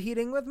not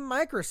competing with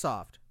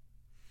Microsoft.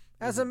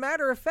 As a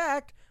matter of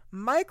fact,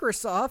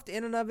 Microsoft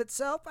in and of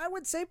itself, I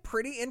would say,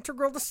 pretty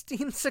integral to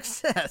Steam's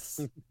success.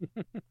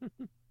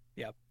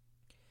 Yep.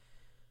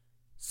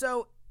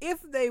 So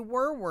if they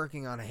were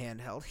working on a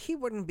handheld, he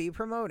wouldn't be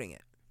promoting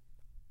it.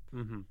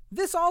 Mm-hmm.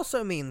 This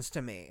also means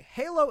to me,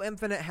 Halo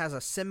Infinite has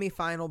a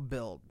semi-final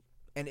build,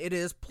 and it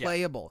is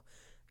playable.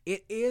 Yeah.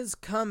 It is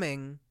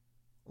coming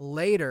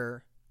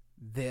later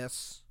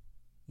this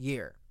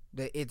year.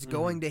 It's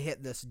going to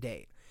hit this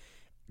date.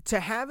 To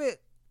have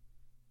it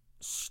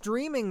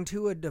streaming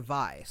to a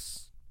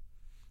device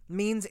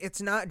means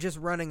it's not just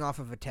running off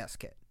of a test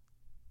kit.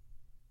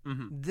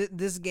 Mm-hmm.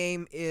 This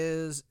game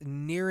is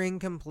nearing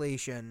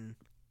completion,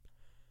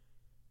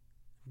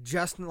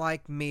 just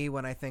like me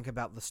when I think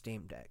about the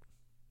Steam Deck.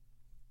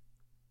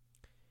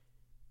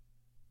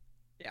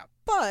 Yeah.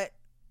 But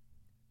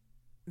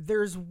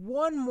there's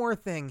one more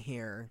thing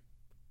here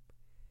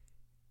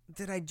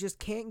that I just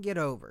can't get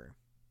over.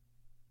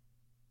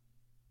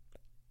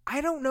 I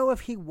don't know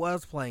if he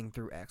was playing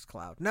through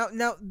xCloud.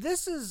 Now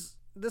this is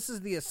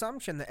the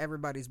assumption that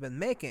everybody's been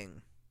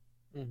making.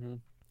 Mm-hmm.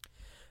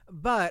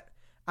 But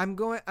I'm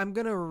going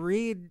to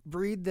read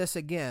this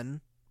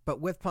again, but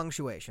with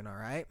punctuation, all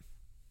right?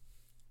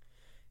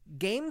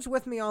 Games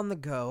with me on the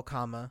go,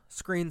 comma,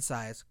 screen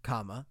size,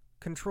 comma,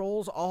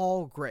 controls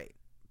all great,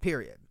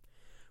 period.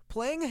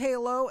 Playing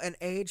Halo and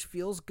Age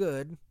feels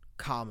good,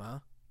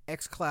 comma,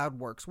 xCloud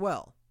works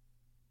well.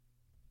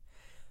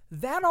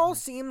 That all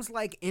seems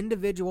like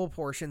individual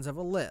portions of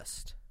a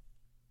list.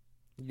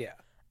 Yeah.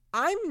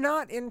 I'm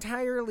not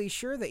entirely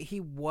sure that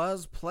he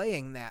was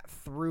playing that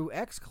through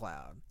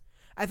xCloud.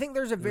 I think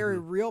there's a very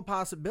real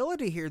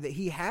possibility here that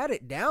he had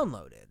it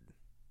downloaded.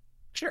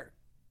 Sure.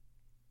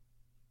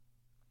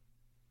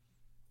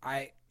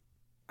 I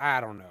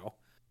don't know.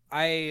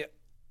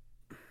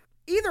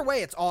 Either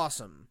way, it's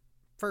awesome.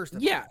 First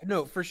of all.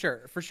 No, for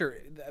sure.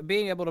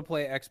 Being able to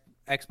play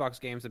Xbox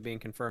games and being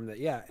confirmed that,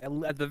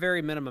 at the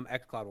very minimum,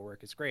 xCloud will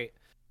work is great.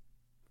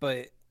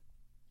 But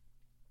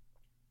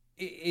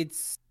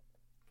it's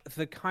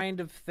the kind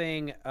of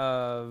thing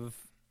of,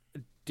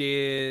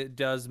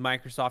 does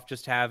Microsoft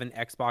just have an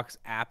Xbox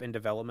app in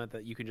development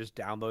that you can just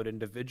download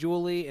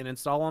individually and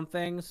install on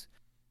things?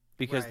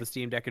 Because the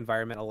Steam Deck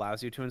environment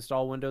allows you to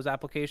install Windows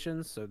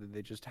applications, so that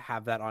they just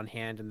have that on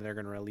hand and they're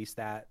going to release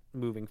that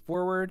moving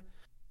forward.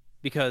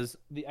 Because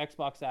the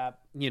Xbox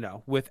app,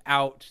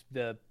 without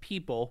the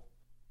people,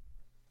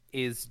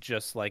 is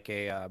just like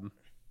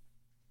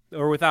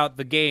or without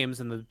the games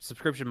and the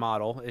subscription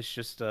model, it's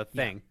just a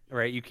thing,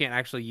 right? You can't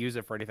actually use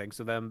it for anything.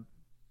 So them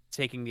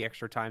taking the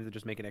extra time to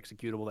just make an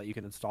executable that you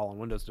can install on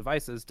Windows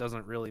devices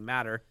doesn't really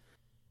matter,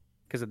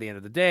 because at the end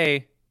of the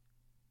day,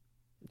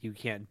 you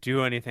can't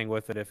do anything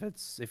with it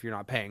if you're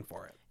not paying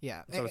for it.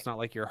 Yeah. So it's not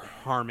like you're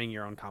harming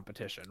your own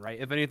competition, right?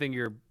 If anything,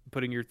 you're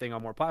putting your thing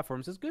on more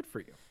platforms is good for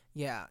you.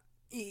 Yeah.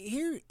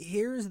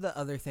 Here's the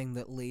other thing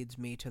that leads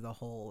me to the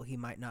whole he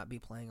might not be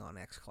playing on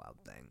xCloud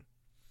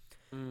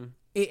thing.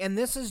 And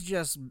this is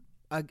just,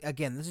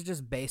 again, this is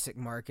just basic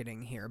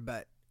marketing here,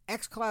 but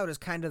xCloud is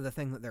kind of the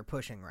thing that they're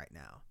pushing right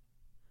now.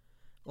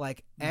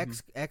 Like,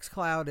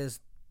 xCloud is,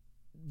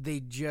 they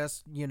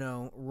just,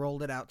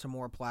 rolled it out to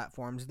more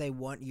platforms. They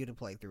want you to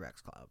play through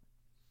xCloud.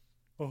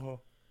 Uh-huh.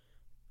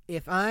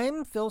 If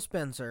I'm Phil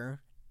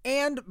Spencer,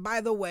 and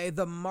by the way,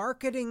 the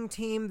marketing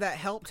team that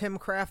helped him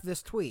craft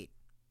this tweet.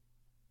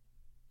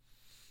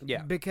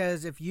 Yeah.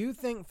 Because if you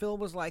think Phil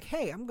was like,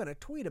 hey, I'm going to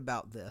tweet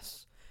about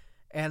this,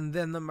 and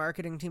then the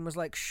marketing team was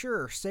like,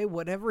 sure, say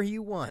whatever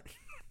you want.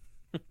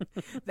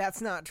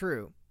 That's not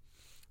true.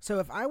 So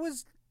if I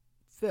was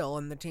Phil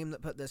and the team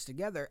that put this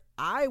together,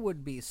 I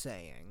would be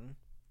saying,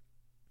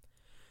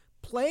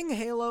 playing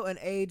Halo and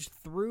Age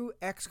through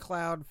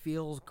xCloud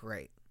feels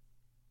great.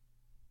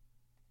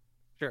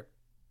 Sure.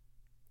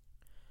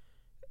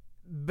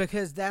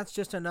 Because that's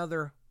just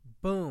another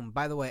boom.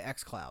 By the way,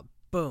 xCloud.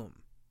 Boom.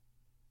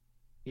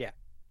 Yeah.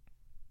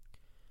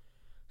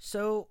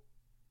 So,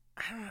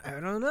 I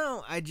don't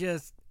know.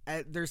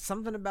 There's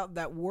something about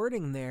that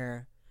wording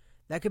there.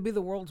 That could be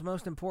the world's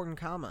most important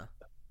comma.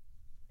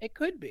 It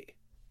could be.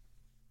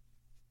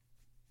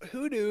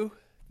 Who knew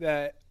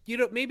that?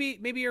 Maybe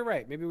you're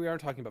right. Maybe we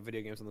aren't talking about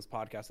video games on this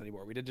podcast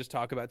anymore. We did just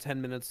talk about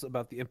 10 minutes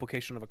about the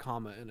implication of a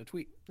comma in a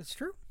tweet. It's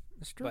true.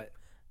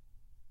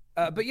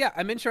 But yeah,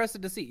 I'm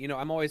interested to see.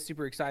 I'm always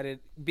super excited.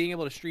 Being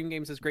able to stream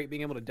games is great.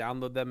 Being able to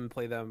download them and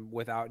play them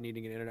without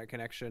needing an internet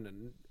connection,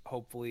 and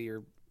hopefully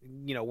you're,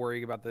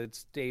 worrying about the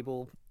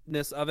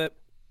stableness of it.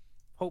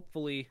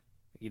 Hopefully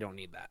you don't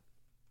need that.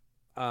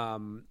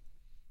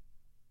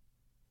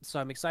 So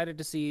I'm excited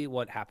to see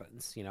what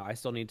happens. I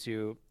still need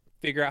to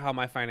figure out how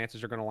my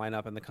finances are going to line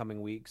up in the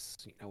coming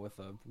weeks, with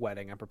a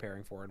wedding I'm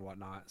preparing for and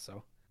whatnot.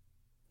 So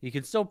you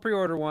can still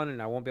pre-order one, and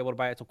I won't be able to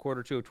buy it till Q2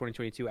 of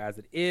 2022 as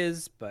it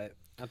is, but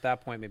at that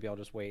point, maybe I'll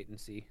just wait and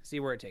see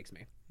where it takes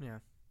me. Yeah.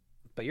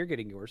 But you're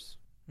getting yours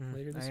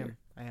later this year.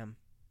 I am.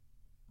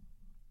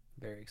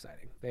 Very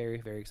exciting. Very,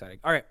 very exciting.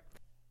 All right.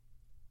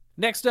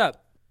 Next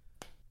up,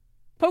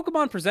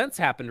 Pokemon Presents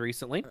happened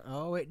recently.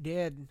 Oh, it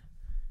did.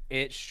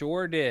 It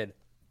sure did.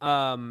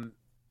 There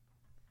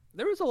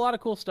was a lot of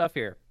cool stuff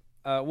here.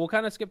 We'll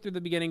kind of skip through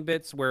the beginning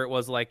bits where it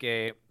was like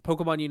a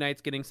Pokemon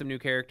Unite's getting some new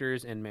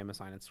characters, and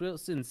Mamoswine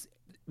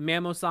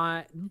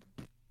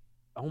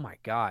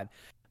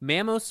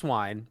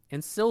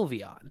and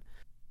Sylveon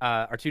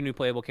are two new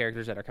playable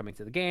characters that are coming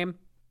to the game.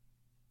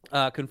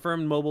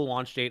 Confirmed mobile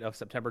launch date of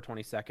September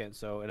 22nd,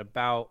 so in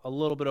about a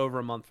little bit over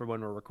a month from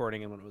when we're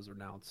recording and when it was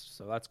announced,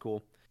 so that's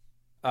cool.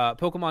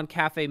 Pokemon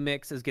Cafe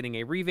Mix is getting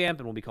a revamp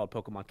and will be called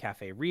Pokemon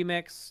Cafe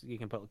Remix. You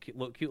can put cute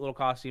little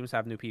costumes,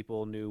 have new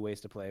people, new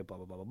ways to play, blah,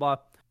 blah, blah, blah,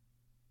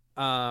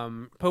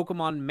 blah.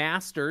 Pokemon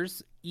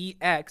Masters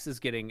EX is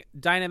getting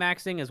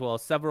Dynamaxing, as well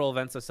as several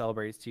events that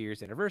celebrate its 2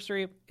 years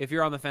anniversary. If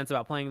you're on the fence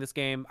about playing this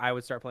game, I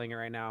would start playing it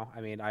right now.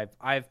 I mean, I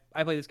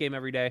play this game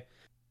every day,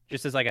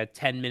 just as like a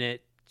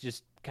 10-minute,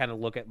 just kind of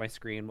look at my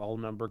screen while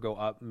the number go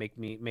up, make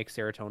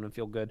serotonin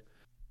feel good.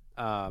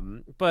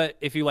 But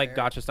if you like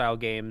gacha style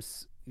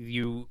games,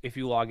 if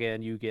you log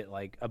in, you get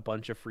like a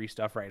bunch of free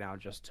stuff right now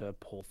just to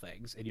pull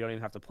things, and you don't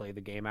even have to play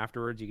the game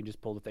afterwards. You can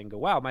just pull the thing, go,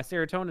 wow, my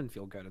serotonin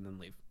feel good, and then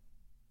leave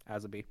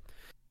as a bee.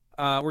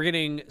 We're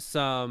getting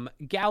some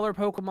Galar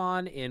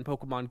Pokemon in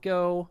Pokemon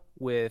Go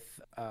with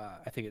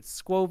I think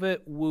it's Squovit,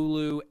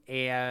 Wooloo,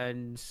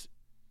 and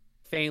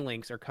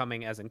Phalanx are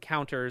coming as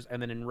encounters,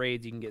 and then in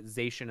raids you can get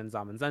Zacian and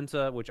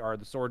Zamazenta, which are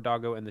the Sword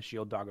Doggo and the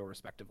Shield Doggo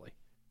respectively.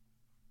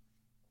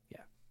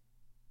 Yeah.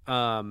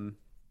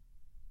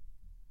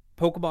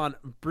 Pokemon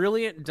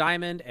Brilliant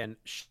Diamond and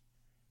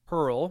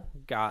Pearl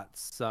got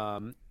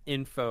some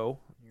info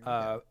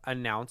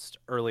announced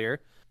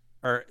earlier,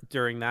 or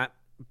during that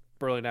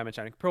Brilliant Diamond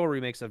Shining Pearl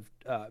remakes of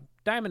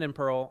Diamond and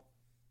Pearl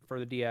for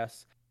the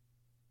DS.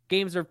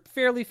 Games are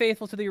fairly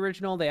faithful to the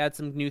original. They add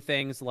some new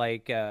things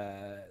like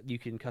you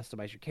can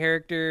customize your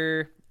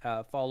character,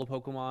 follow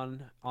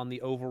Pokemon on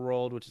the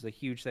overworld, which is a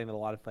huge thing that a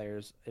lot of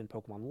players in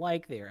Pokemon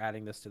like. They are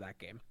adding this to that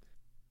game.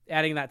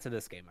 Adding that to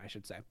this game, I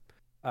should say.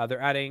 They're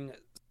adding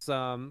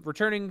some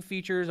returning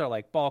features are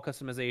like ball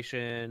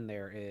customization.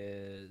 There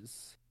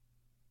is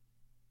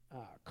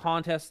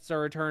contests are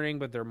returning,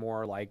 but they're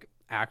more like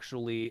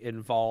actually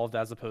involved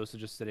as opposed to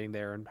just sitting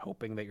there and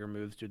hoping that your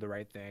moves do the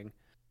right thing.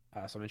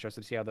 So I'm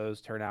interested to see how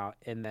those turn out.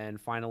 And then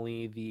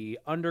finally, the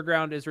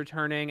Underground is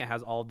returning. It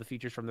has all of the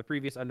features from the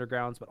previous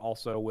Undergrounds, but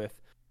also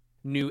with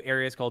new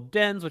areas called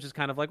dens, which is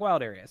kind of like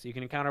wild areas. So you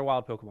can encounter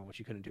wild Pokemon, which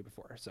you couldn't do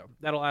before. So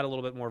that'll add a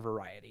little bit more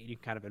variety. You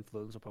can kind of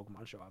influence what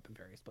Pokemon show up in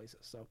various places.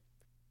 So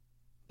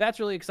that's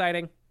really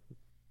exciting.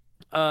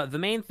 The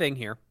main thing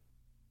here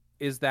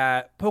is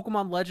that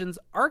Pokemon Legends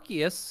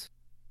Arceus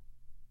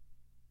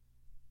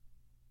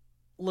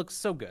looks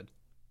so good.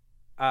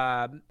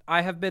 I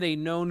have been a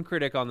known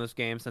critic on this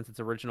game since its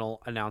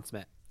original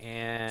announcement.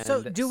 And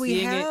so, do we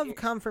have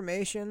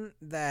confirmation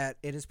that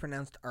it is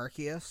pronounced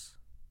Arceus?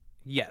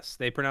 Yes,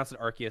 they pronounced it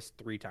Arceus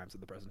 3 times in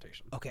the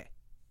presentation. Okay.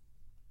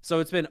 So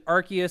it's been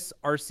Arceus,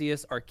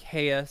 Arceus,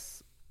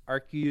 Arceus,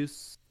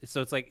 Arceus.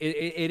 So it's like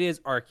it is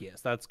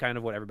Arceus. That's kind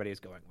of what everybody is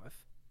going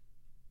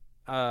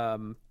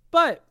with.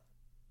 But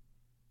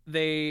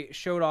they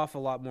showed off a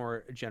lot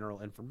more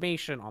general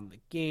information on the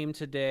game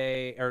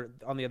today, or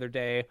on the other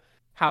day,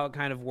 how it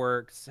kind of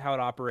works, how it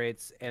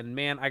operates. And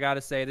man, I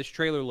gotta say, this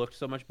trailer looked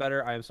so much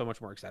better. I am so much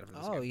more excited for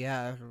this game. Oh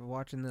yeah,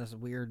 watching this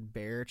weird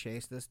bear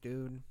chase this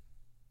dude.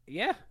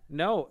 Yeah,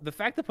 no, the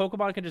fact that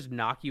Pokemon can just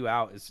knock you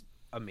out is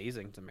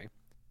amazing to me.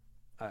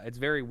 It's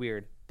very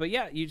weird. But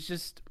yeah, you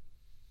just...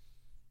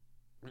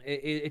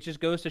 It just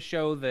goes to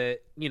show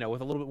that, you know,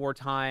 with a little bit more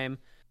time...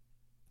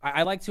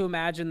 I like to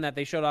imagine that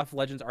they showed off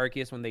Legends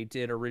Arceus when they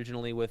did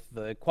originally with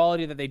the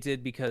quality that they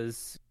did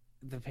because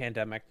the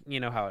pandemic,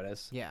 you know how it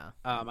is. Yeah.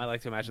 I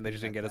like to imagine they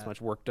just didn't get as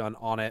much work done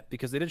on it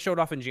because they did show it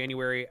off in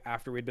January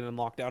after we'd been in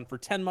lockdown for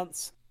 10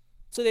 months.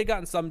 So they'd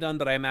gotten some done,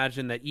 but I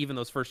imagine that even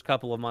those first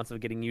couple of months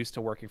of getting used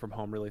to working from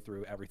home really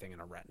threw everything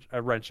in a wrench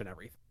and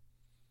everything.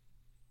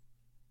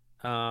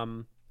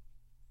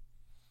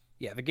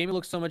 Yeah, the game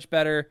looks so much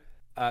better.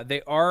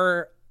 They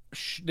are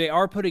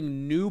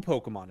putting new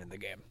Pokemon in the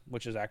game,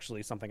 which is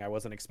actually something I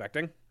wasn't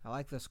expecting. I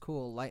like this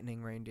cool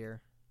lightning reindeer.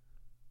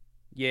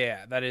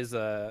 Yeah, that is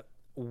a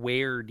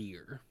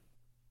Werdeer.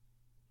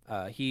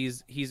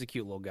 He's a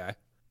cute little guy.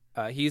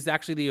 He's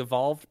actually the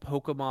evolved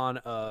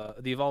Pokemon,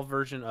 the evolved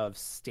version of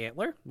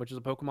Stantler, which is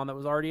a Pokemon that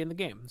was already in the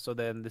game. So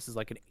then this is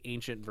like an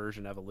ancient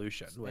version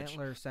evolution.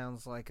 Stantler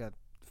sounds like a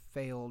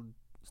failed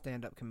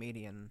stand-up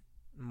comedian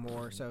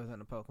more so than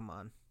a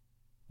Pokemon.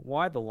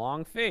 Why the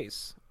long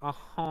face?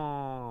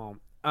 Basculegion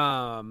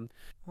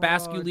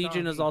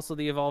is also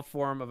the evolved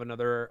form of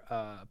another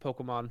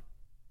Pokemon,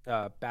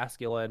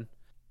 Basculin.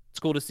 It's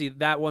cool to see.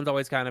 That one's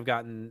always kind of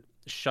gotten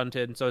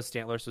shunted, and so is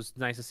Stantler, so it's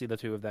nice to see the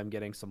two of them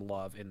getting some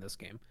love in this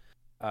game.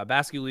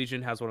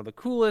 Basculegion has one of the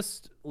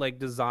coolest like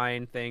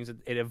design things.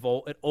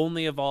 It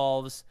only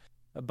evolves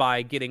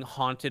by getting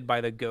haunted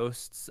by the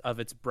ghosts of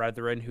its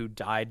brethren who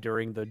died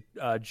during the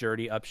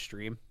journey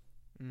upstream.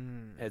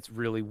 It's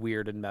really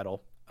weird and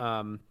metal.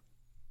 And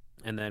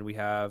then we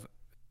have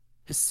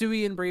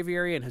Hisuian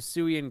Braviary and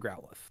Hisuian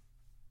Growlithe,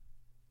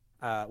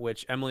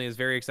 which Emily is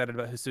very excited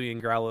about. Hisuian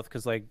Growlithe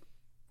because, like,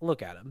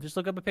 look at him. Just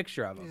look up a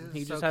picture of him.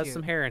 He just has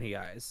some hair and he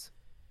eyes.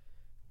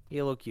 He's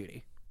a little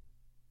cutie.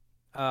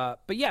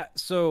 But yeah,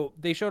 so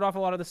they showed off a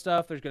lot of the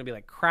stuff. There's going to be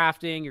like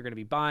crafting. You're going to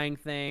be buying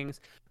things.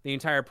 The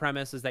entire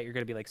premise is that you're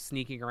going to be like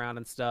sneaking around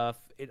and stuff.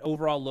 It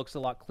overall looks a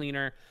lot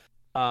cleaner.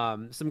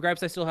 Some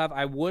gripes I still have.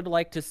 I would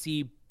like to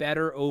see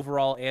better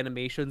overall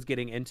animations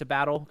getting into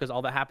battle because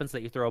all that happens is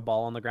that you throw a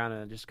ball on the ground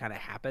and it just kind of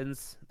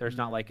happens. There's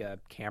not like a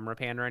camera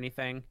pan or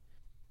anything.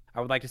 I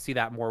would like to see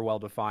that more well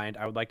defined.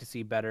 I would like to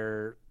see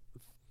better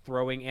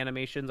throwing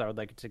animations. I would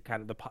like to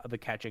kind of the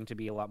catching to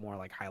be a lot more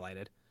like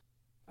highlighted.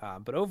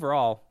 But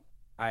overall,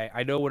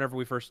 I know whenever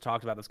we first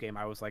talked about this game,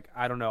 I was like,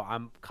 I don't know.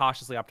 I'm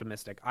cautiously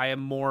optimistic. I am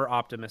more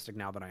optimistic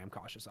now than I am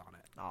cautious on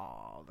it.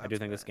 Oh, I do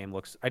think this game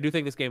looks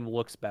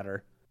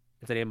better.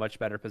 It's in a much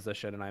better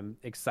position, and I'm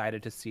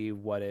excited to see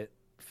what it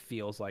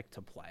feels like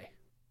to play.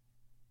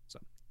 So,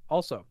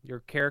 also, your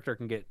character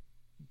can get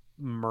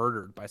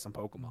murdered by some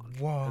Pokemon.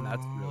 Whoa. And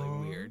that's really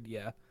weird,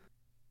 yeah.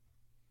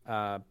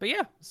 But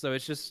yeah, so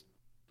it's just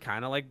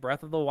kind of like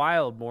Breath of the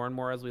Wild more and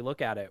more as we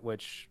look at it,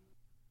 which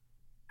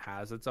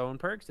has its own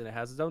perks and it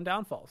has its own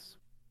downfalls.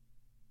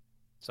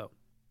 So,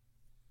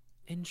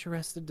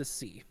 interested to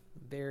see.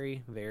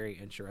 Very, very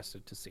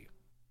interested to see.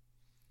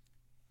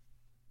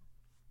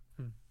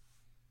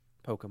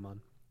 Pokemon.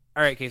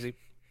 All right, Casey.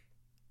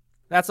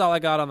 That's all I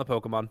got on the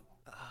Pokemon.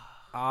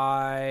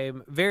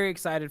 I'm very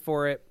excited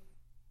for it.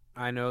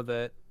 I know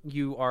that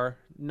you are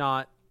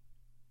not,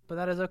 but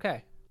that is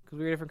okay because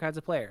we're different kinds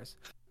of players.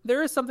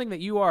 There is something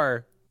that you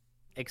are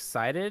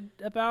excited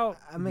about.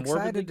 I'm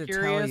excited to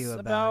tell you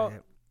about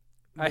it.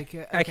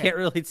 I can't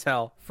really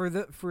tell. For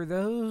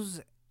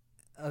those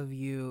of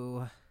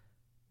you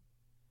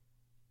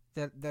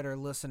that are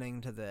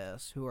listening to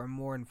this who are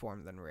more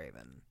informed than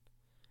Raven,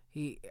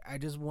 I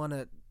just want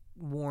to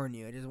warn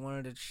you. I just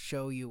wanted to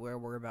show you where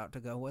we're about to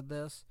go with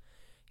this.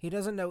 He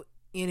doesn't know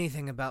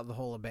anything about the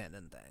whole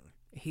abandoned thing.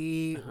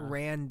 He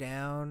ran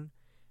down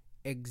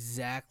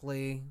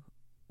exactly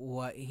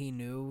what he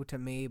knew to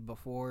me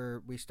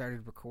before we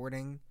started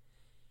recording.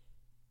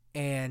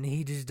 and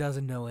he just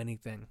doesn't know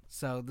anything.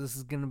 So this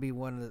is gonna be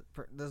one of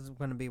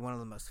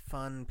the most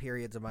fun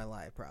periods of my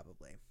life,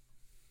 probably.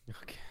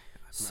 Okay.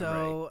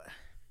 So,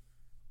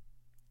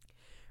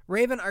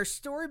 Raven, our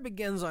story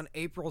begins on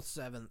April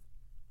 7th.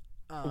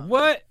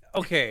 What?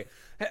 Okay.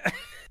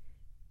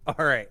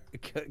 All right.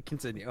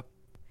 Continue.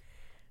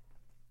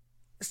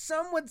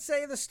 Some would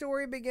say the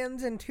story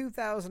begins in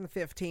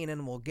 2015,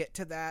 and we'll get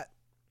to that.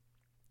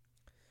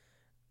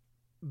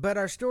 But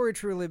our story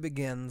truly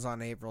begins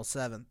on April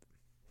 7th,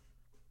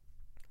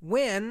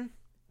 when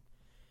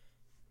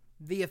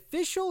the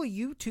official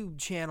YouTube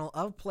channel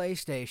of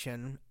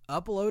PlayStation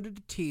uploaded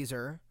a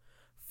teaser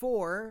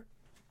for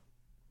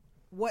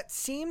what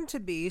seemed to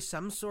be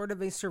some sort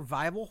of a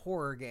survival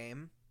horror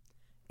game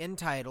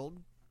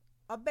entitled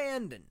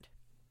Abandoned.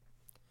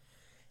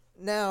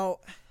 Now,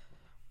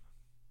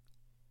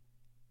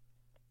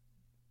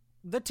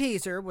 the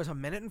teaser was 1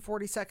 minute and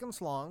 40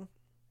 seconds long,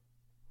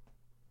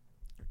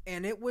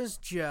 and it was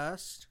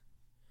just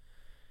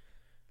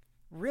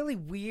really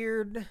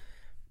weird.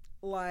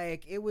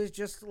 Like, it was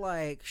just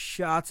like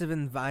shots of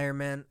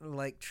environment,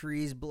 like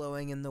trees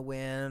blowing in the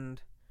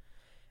wind,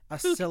 a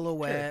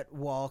silhouette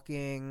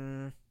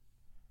walking.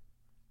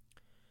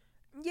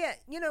 Yeah,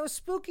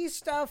 spooky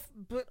stuff,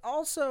 but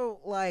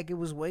also like there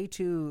was way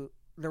too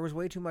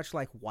much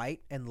like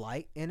white and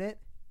light in it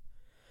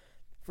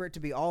for it to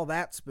be all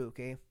that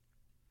spooky.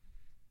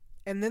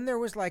 And then there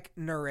was like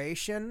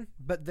narration,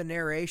 but the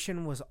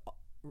narration was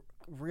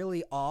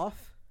really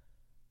off.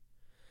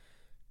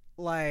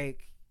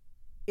 Like,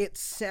 it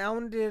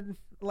sounded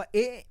like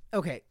it.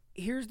 Okay,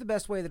 here's the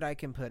best way that I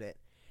can put it.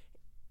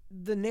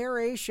 The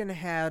narration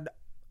had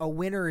a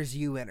winner is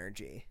you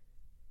energy.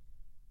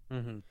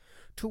 Mm-hmm.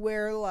 To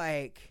where,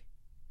 like,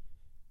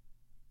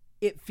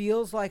 it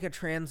feels like a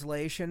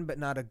translation, but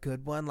not a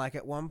good one. Like,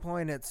 at one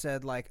point it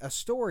said, like, a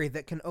story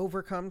that can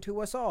overcome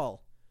to us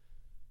all.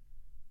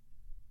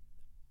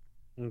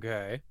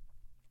 Okay.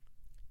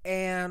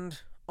 And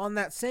on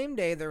that same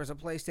day, there was a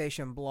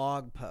PlayStation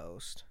blog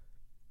post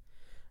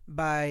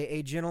by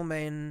a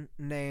gentleman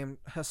named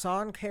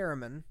Hassan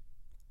Karaman.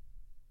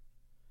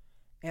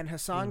 And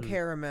Hassan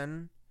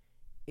Karaman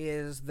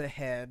is the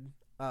head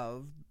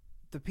of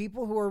the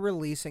people who are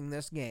releasing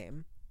this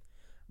game,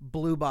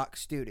 Blue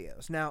Box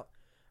Studios. Now,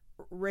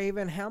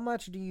 Raven, how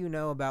much do you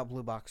know about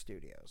Blue Box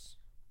Studios?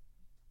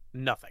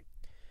 Nothing.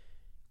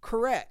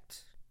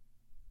 Correct.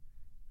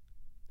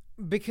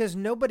 Because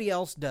nobody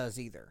else does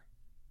either.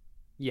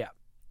 Yeah.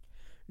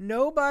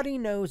 Nobody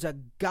knows a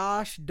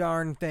gosh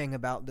darn thing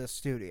about this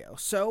studio.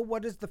 So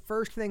what is the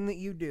first thing that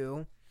you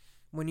do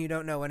when you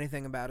don't know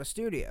anything about a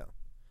studio?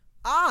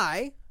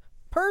 I,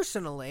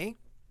 personally,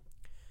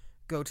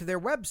 go to their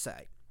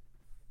website.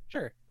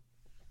 Sure.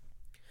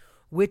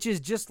 Which is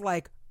just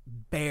like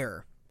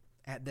bare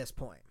at this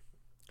point.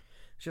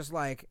 It's just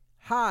like,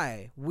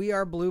 hi, we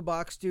are Blue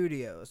Box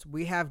Studios.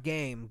 We have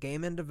game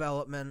in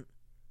development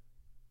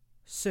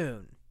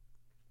soon.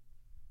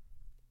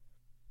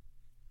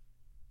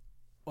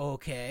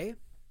 Okay.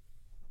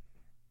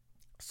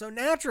 So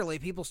naturally,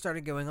 people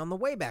started going on the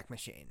Wayback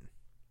Machine.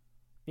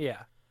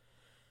 Yeah.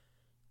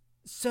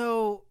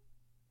 So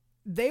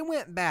they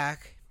went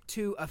back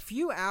to a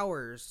few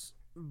hours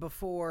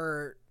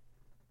before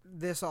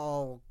this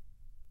all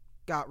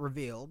got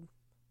revealed.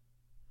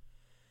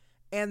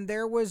 And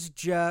there was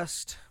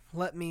just,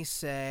 let me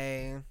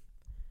say,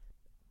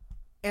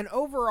 an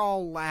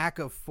overall lack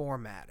of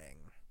formatting.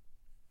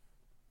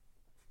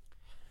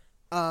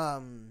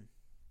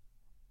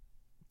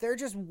 There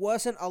just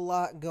wasn't a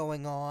lot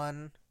going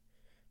on.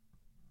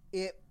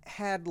 It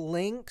had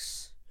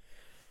links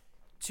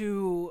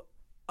to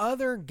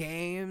other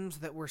games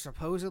that were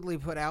supposedly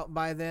put out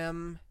by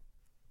them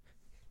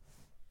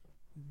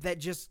that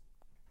just,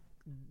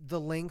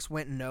 the links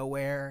went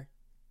nowhere.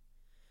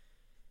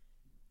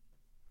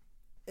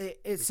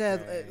 It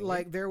said,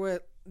 like, there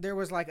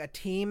was like a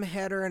team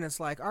header, and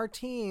it's like, our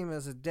team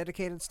is a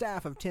dedicated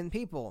staff of 10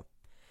 people.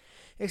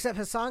 Except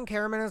Hassan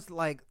Karaman is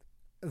like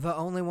the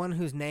only one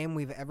whose name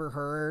we've ever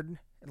heard.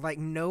 Like,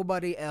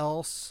 nobody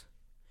else.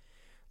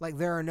 Like,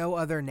 there are no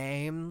other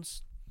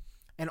names.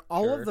 And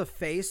all of the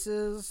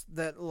faces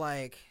that,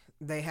 like,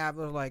 they have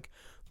are like,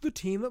 the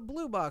team at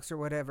Blue Box or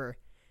whatever.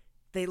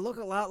 They look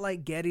a lot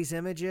like Getty's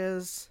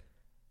Images.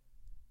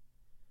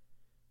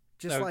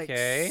 Just like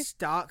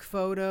stock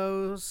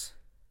photos.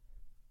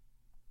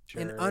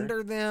 Sure. And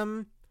under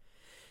them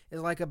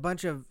is like a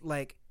bunch of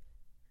like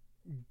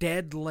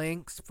dead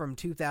links from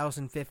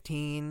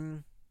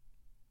 2015.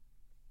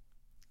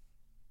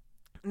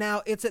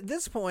 Now, it's at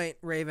this point,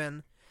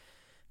 Raven,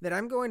 that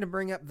I'm going to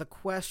bring up the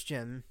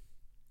question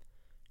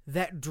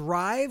that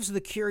drives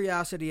the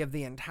curiosity of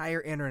the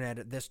entire internet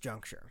at this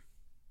juncture.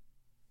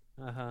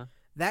 Uh-huh.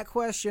 That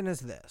question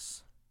is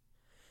this,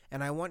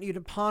 and I want you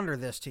to ponder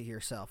this to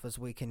yourself as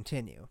we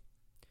continue.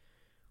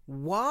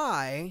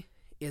 Why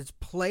is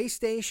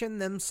PlayStation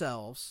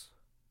themselves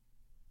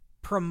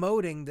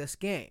promoting this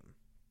game?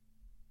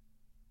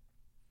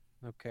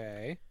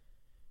 Okay.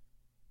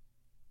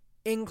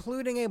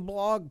 Including a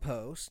blog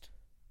post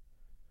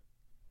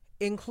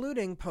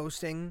including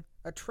posting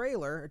a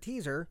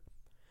teaser,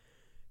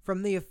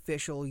 from the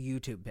official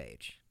YouTube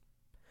page.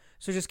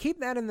 So just keep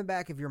that in the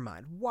back of your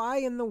mind. Why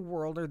in the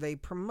world are they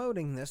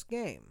promoting this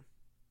game?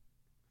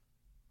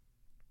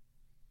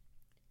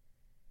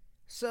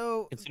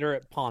 So consider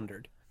it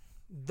pondered.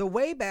 The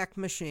Wayback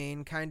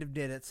Machine kind of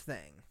did its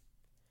thing.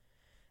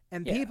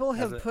 And Yeah, people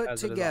have put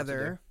as it is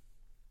together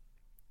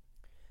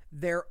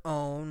their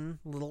own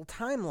little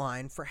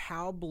timeline for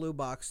how Blue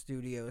Box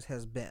Studios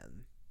has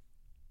been.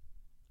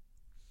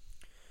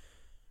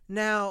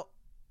 Now,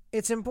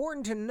 it's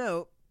important to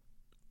note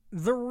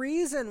the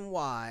reason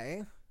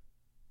why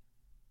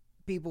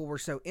people were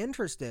so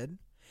interested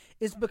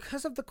is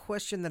because of the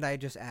question that I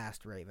just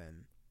asked,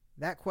 Raven.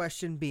 That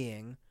question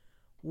being,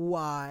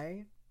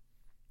 why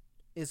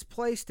is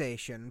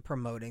PlayStation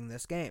promoting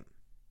this game?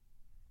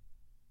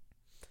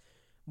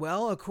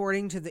 Well,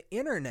 according to the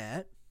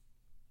internet,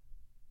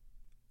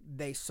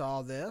 they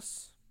saw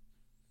this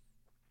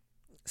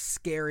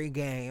scary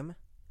game,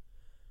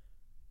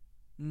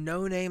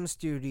 no-name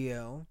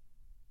studio,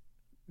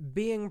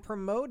 being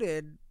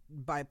promoted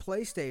by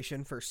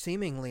PlayStation for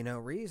seemingly no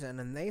reason,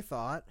 and they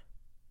thought,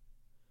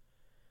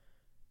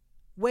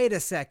 wait a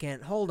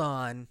second, hold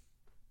on.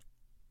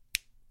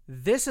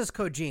 This is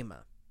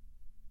Kojima.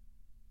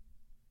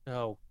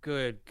 Oh,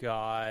 good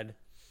God.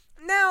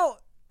 Now,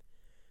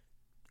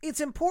 it's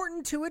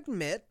important to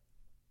admit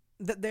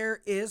that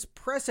there is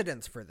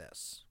precedence for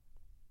this.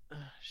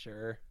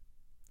 Sure.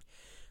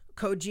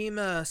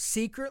 Kojima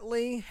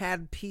secretly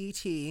had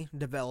PT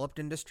developed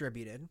and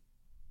distributed.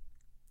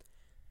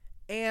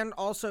 And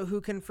also, who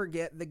can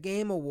forget the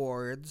Game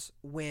Awards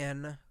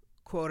when,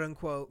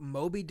 quote-unquote,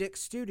 Moby Dick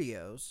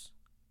Studios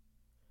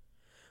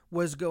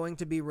was going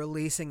to be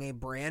releasing a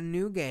brand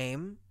new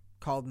game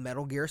called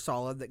Metal Gear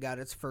Solid that got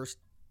its first...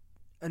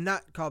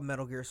 not called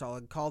Metal Gear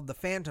Solid, called The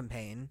Phantom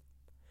Pain.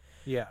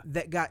 Yeah.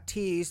 That got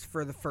teased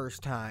for the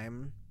first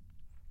time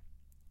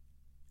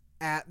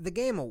at the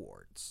Game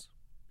Awards.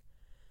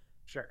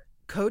 Sure.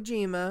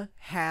 Kojima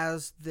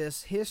has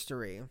this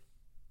history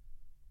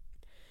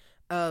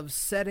of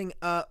setting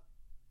up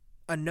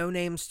a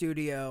no-name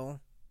studio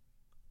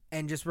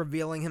and just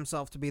revealing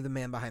himself to be the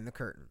man behind the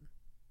curtain.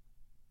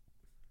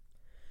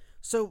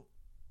 So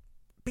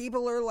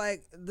people are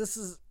like, this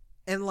is...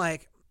 And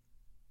like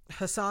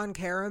Hassan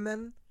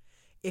Karaman,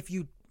 if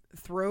you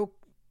throw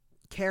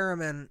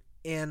Karaman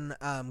in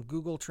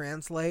Google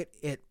Translate,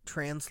 it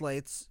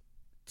translates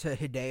to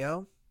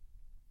Hideo.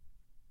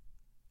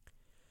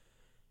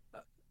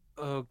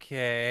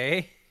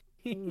 Okay.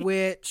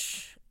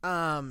 Which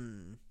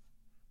the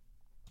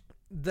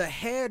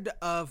head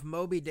of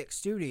Moby Dick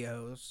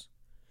Studios,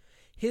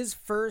 his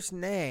first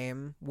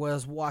name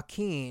was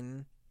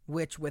Joaquin,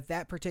 which with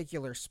that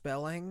particular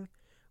spelling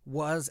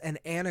was an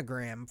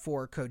anagram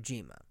for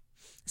Kojima.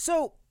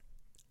 So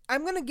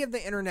I'm going to give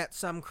the internet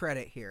some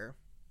credit here,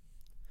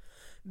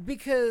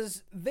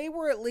 because they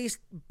were at least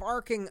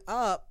barking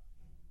up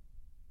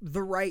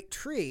the right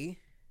tree,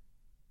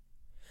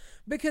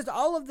 because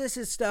all of this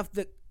is stuff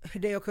that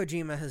Hideo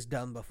Kojima has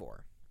done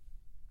before.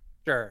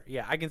 Sure,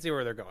 yeah, I can see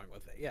where they're going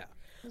with it, yeah.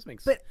 This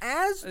makes But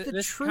as the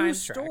this true kind of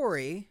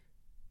story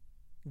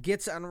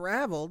gets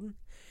unraveled,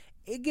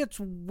 it gets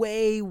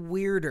way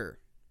weirder.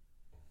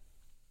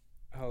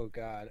 Oh,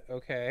 God,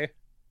 okay.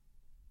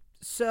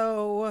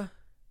 So,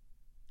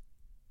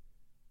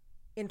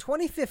 in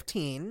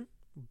 2015,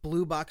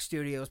 Blue Box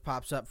Studios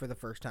pops up for the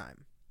first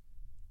time.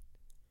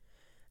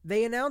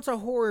 They announce a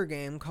horror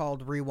game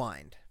called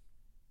Rewind.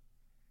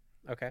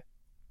 Okay.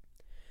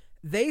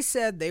 They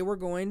said they were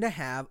going to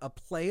have a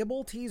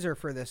playable teaser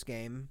for this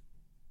game,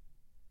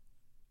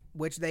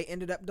 which they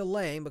ended up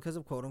delaying because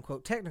of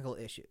quote-unquote technical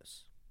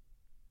issues.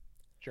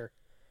 Sure.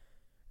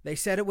 They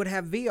said it would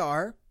have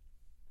VR,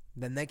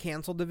 then they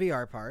canceled the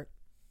VR part.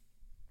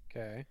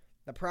 Okay.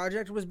 The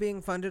project was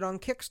being funded on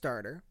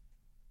Kickstarter.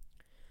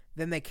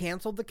 Then they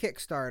canceled the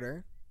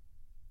Kickstarter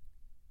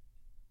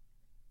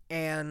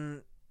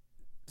and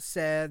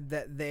said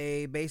that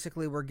they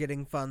basically were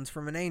getting funds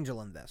from an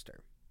angel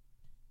investor.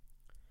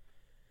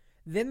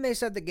 Then they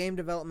said the game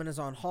development is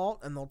on halt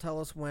and they'll tell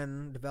us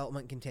when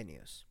development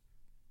continues.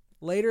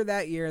 Later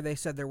that year, they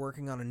said they're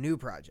working on a new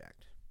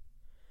project.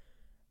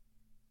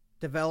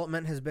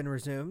 Development has been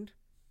resumed.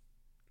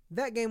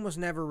 That game was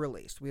never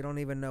released. We don't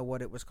even know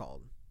what it was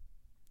called.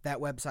 That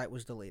website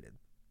was deleted.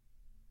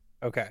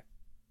 Okay.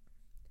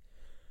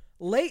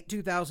 Late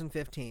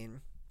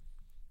 2015,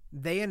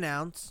 they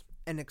announced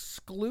an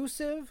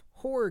exclusive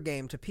horror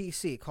game to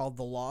PC called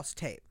The Lost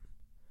Tape.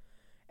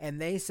 And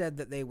they said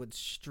that they would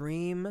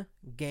stream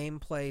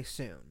gameplay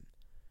soon.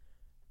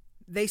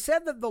 They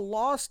said that The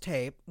Lost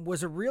Tape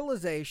was a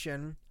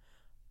realization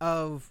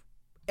of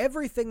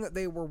everything that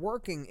they were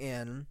working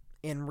in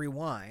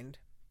Rewind,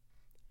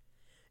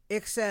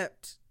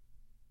 except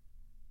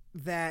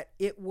that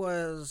it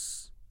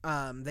was,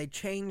 they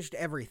changed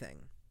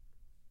everything.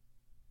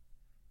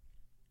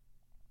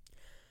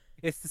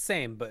 It's the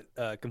same, but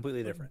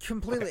completely different.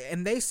 Completely. Okay.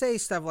 And they say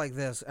stuff like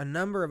this a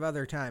number of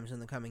other times in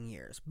the coming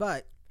years.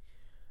 But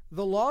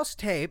The Lost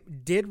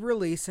Tape did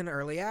release in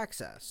early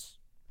access,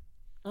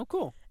 Oh,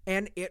 cool.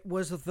 and it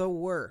was the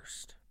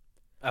worst.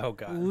 Oh,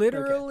 God.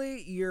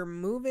 Literally, you're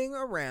moving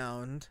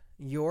around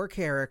your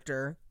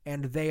character,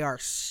 and they are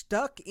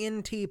stuck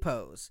in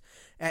T-pose.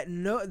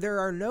 There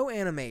are no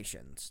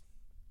animations.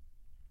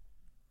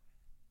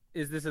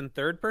 Is this in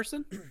third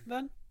person,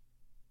 then?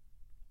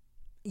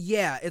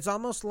 Yeah, it's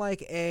almost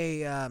like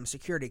a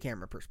security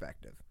camera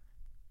perspective.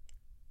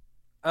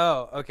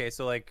 Oh, okay.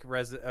 So, like,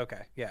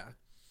 okay, yeah.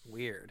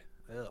 Weird.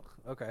 Ugh,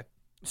 okay.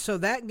 So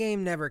that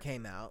game never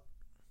came out.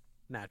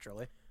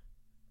 Naturally.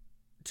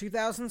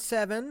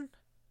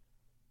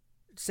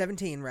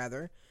 2017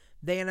 rather,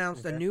 they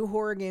announced a new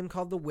horror game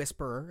called The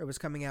Whisperer. It was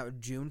coming out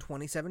in June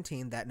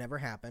 2017. That never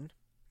happened.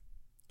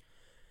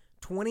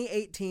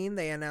 2018,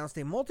 they announced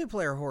a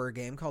multiplayer horror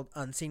game called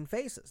Unseen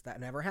Faces. That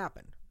never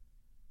happened.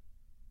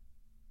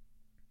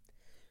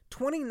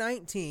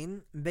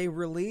 2019, they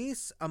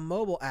release a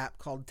mobile app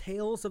called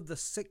Tales of the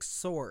Six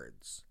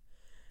Swords.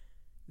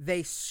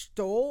 They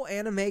stole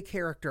anime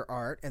character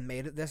art and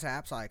made it this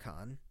app's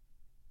icon.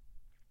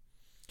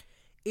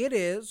 It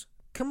is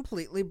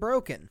completely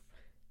broken.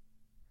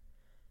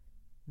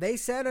 They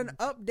said an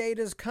update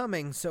is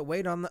coming, so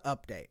wait on the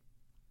update.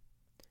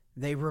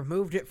 They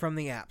removed it from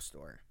the App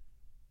Store.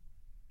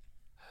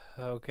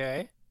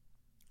 Okay.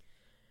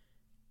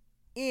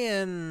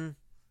 In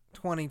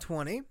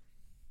 2020,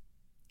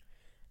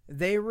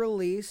 they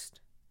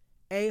released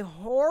a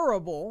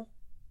horrible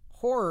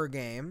horror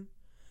game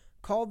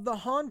called The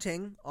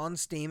Haunting on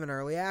Steam in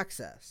early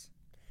access.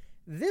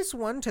 This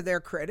one, to their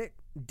credit,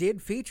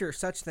 did feature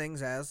such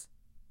things as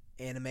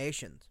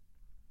animations.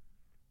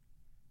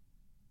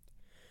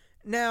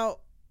 Now,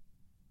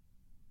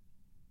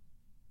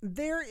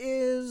 there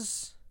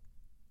is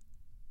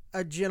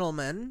a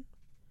gentleman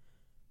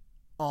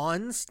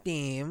on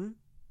Steam.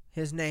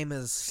 His name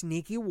is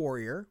Sneaky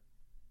Warrior.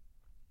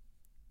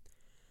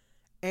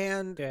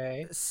 And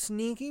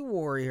Sneaky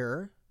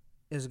Warrior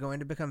is going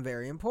to become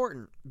very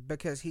important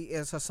because he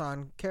is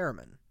Hassan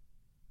Karaman.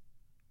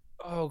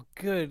 Oh,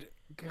 good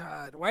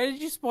God. Why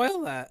did you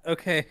spoil that?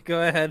 Okay,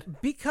 go ahead.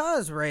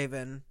 Because,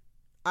 Raven,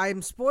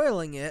 I'm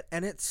spoiling it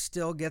and it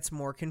still gets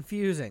more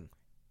confusing.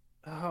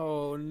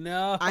 Oh,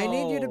 no. I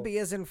need you to be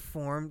as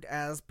informed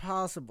as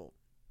possible.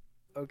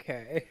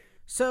 Okay.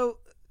 So,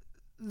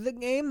 the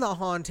game The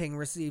Haunting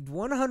received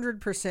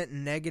 100%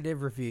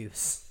 negative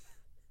reviews.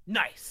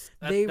 Nice.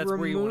 That's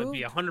where you want to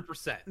be,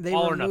 100%. They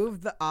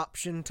removed the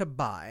option to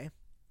buy.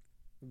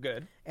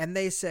 Good. And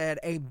they said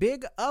a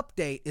big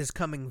update is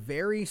coming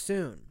very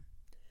soon.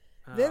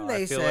 Then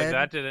they said like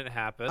that didn't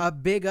happen. A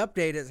big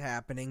update is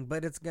happening,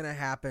 but it's going to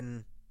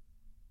happen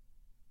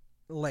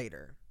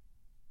later.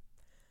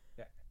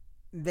 Yeah.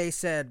 They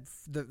said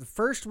the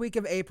first week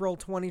of April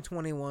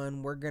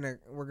 2021, we're gonna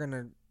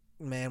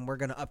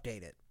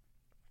update it.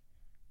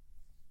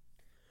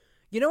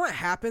 You know what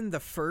happened the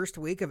first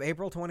week of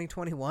April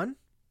 2021?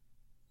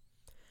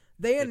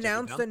 They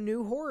announced a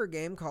new horror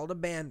game called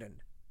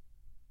Abandoned.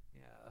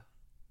 Yeah.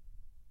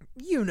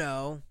 You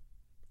know,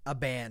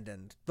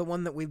 Abandoned, the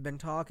one that we've been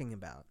talking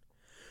about.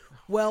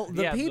 Well,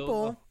 the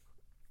people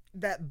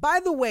that, by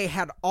the way,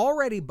 had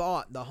already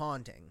bought The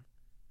Haunting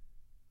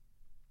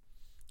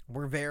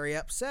were very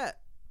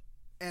upset.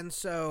 And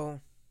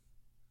so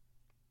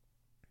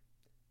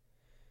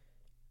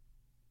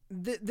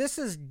this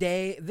is,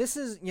 the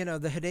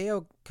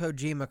Hideo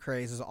Kojima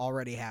craze is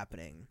already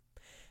happening.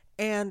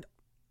 And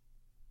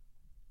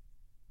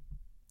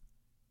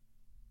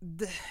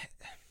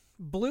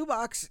Blue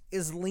Box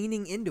is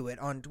leaning into it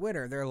on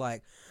Twitter. They're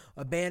like,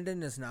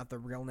 Abandoned is not the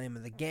real name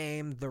of the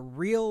game. The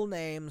real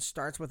name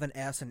starts with an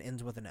S and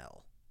ends with an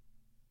L.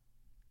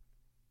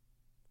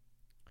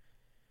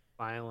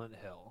 Silent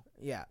Hill.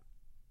 Yeah.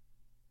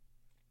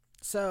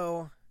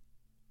 So,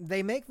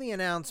 they make the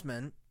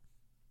announcement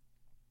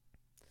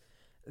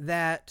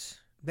that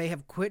they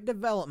have quit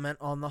development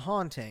on The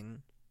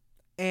Haunting,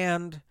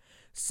 and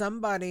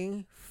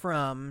somebody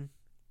from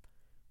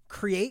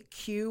Create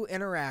Q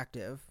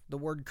Interactive, the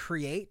word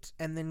create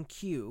and then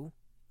Q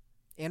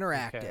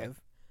Interactive,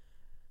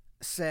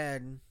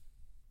 said,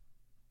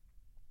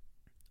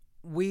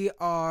 we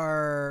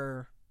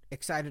are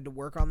excited to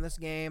work on this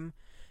game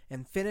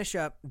and finish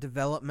up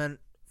development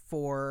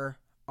for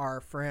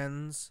our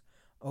friends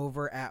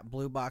over at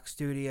Blue Box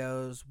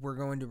Studios. We're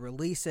going to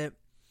release it,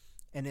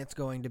 and it's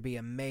going to be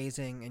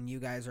amazing, and you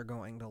guys are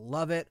going to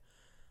love it.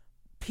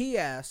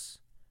 P.S.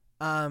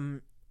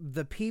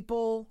 The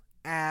people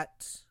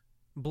at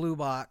Blue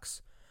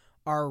Box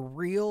are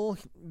real,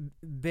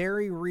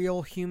 very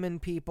real human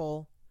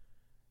people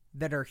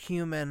that are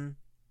human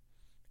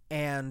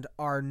and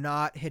are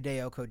not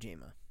Hideo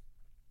Kojima.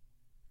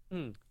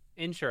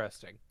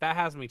 Interesting. That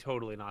has me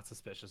totally not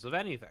suspicious of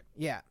anything.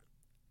 Yeah.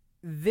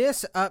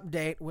 This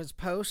update was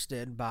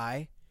posted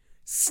by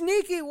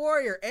Sneaky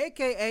Warrior,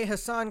 a.k.a.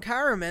 Hassan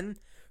Karaman,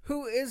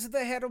 who is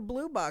the head of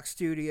Blue Box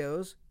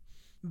Studios,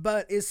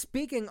 but is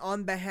speaking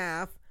on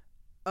behalf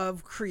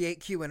of Create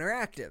Q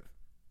Interactive.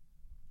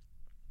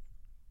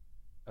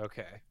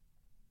 Okay.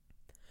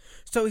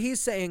 So he's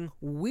saying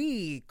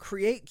we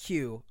Create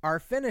Q are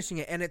finishing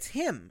it, and it's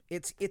him.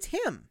 It's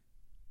him.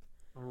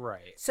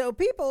 Right. So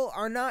people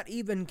are not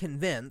even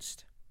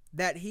convinced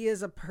that he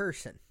is a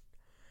person.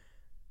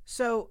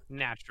 So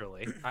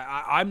Naturally,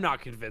 I'm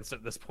not convinced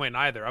at this point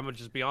either. I'm gonna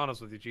just be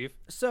honest with you, Chief.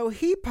 So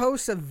he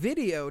posts a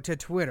video to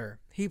Twitter.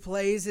 He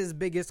plays his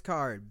biggest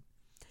card.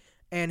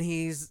 And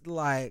he's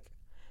like,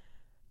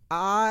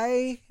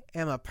 I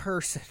am a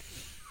person.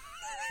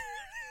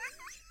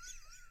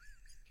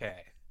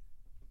 Okay.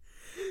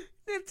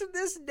 And to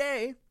this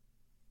day,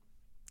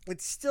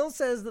 it still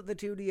says that the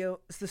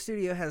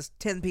studio has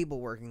 10 people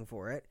working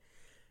for it.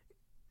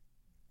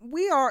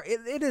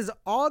 It is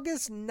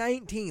August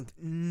 19th.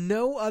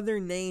 No other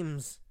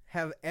names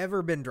have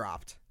ever been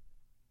dropped.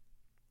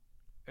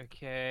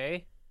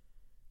 Okay.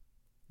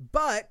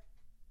 But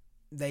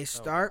they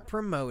start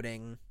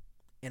promoting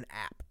an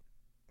app.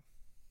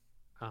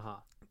 Uh-huh.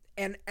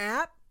 An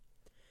app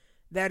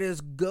that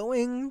is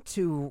going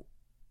to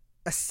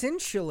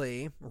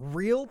essentially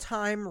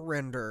real-time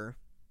render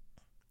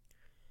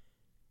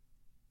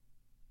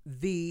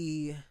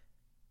the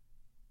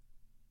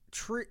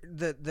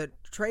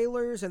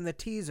trailers and the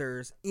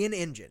teasers in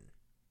engine.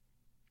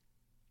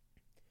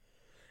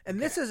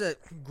 And this is a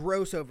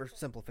gross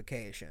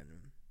oversimplification.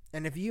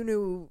 And if you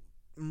knew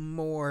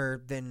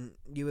more, then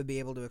you would be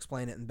able to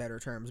explain it in better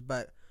terms.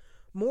 But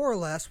more or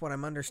less what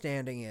I'm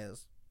understanding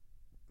is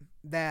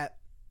that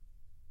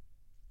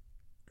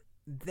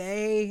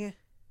they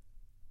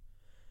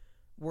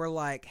were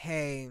like,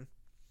 hey,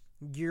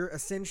 you're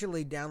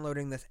essentially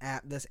downloading this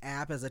app. This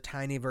app is a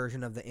tiny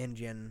version of the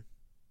engine.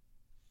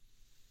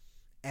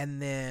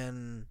 And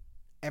then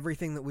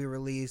everything that we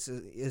release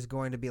is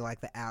going to be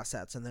like the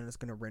assets, and then it's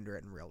going to render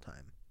it in real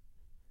time.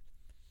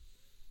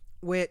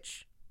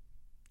 Which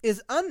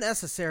is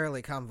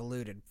unnecessarily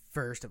convoluted,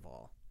 first of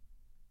all.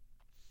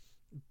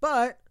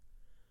 But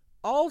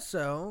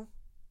also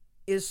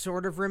is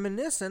sort of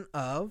reminiscent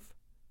of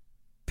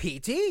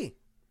PT.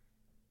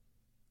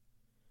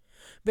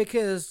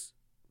 Because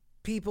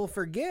people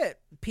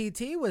forget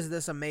PT was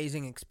this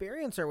amazing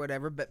experience or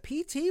whatever, but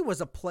PT was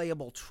a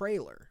playable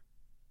trailer.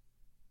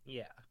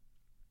 Yeah.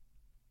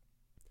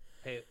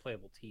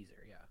 Playable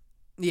teaser, yeah.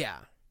 Yeah.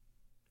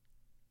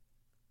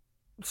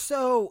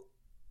 So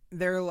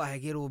they're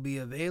like, it will be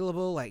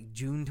available like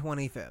June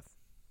 25th.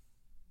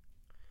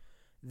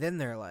 Then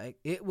they're like,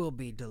 it will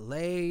be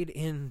delayed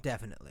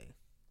indefinitely.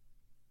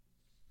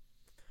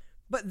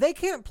 But they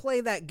can't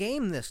play that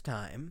game this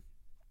time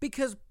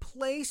because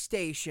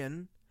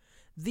PlayStation,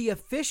 the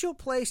official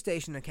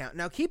PlayStation account.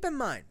 Now keep in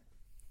mind,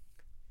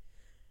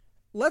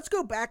 let's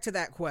go back to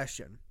that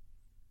question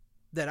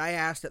that I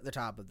asked at the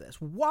top of this.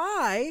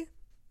 Why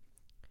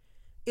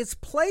is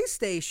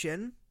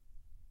PlayStation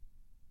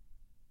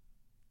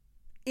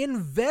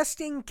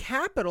investing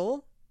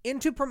capital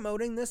into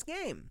promoting this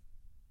game?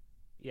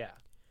 Yeah.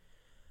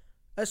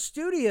 A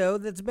studio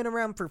that's been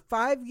around for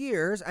 5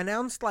 years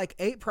announced like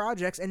 8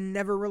 projects and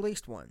never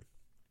released one.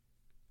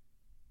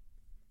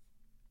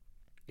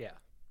 Yeah.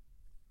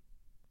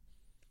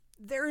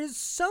 There is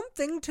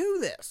something to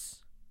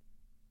this.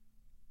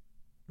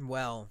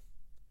 Well,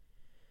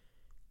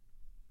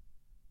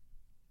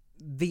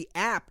 the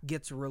app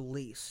gets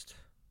released,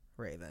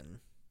 Raven.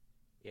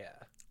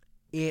 Yeah.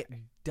 It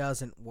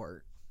doesn't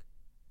work.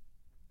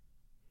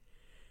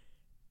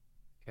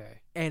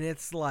 Okay. And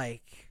it's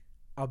like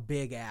a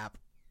big app.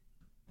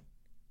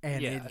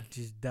 And Yeah. it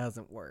just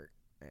doesn't work,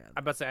 man.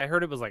 I'm about to say, I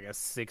heard it was like a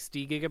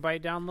 60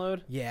 gigabyte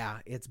download. Yeah,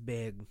 it's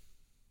big.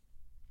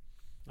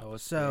 Oh,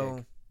 it's So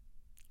big.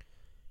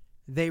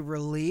 they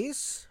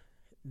release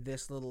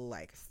this little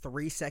like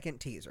 3-second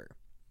teaser.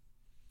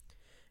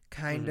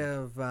 Kind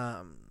of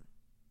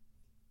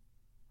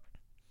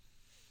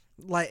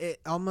like it,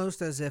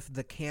 almost as if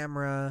the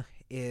camera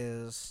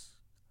is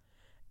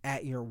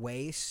at your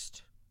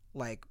waist,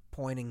 like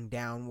pointing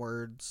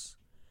downwards,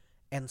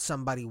 and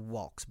somebody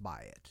walks by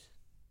it.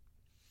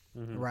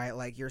 Right?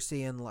 Like you're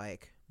seeing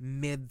like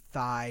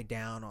mid-thigh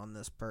down on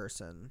this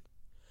person,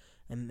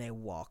 and they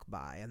walk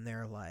by and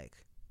they're like,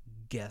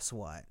 guess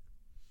what?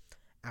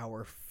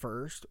 Our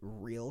first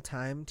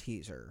real-time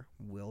teaser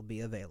will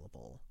be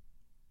available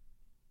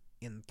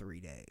in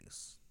 3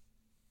 days.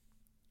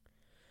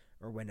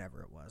 Or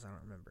whenever it was. I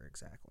don't remember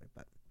exactly,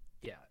 but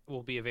Yeah, it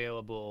will be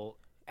available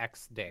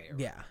X day. Or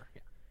yeah. whatever.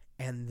 Yeah.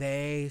 And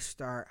they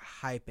start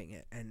hyping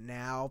it, and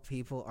now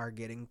people are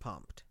getting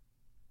pumped.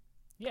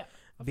 Yeah.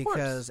 Of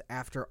Because course.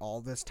 after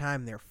all this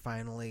time, they're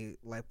finally,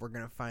 like, we're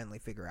going to finally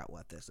figure out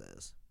what this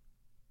is.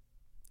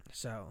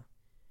 So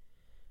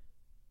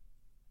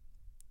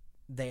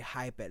they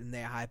hype it, and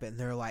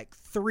they're like,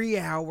 3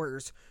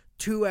 hours,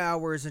 2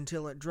 hours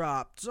until it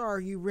drops. Are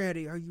you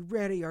ready? Are you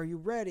ready? Are you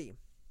ready?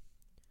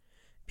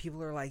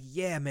 People are like,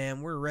 yeah,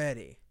 man, we're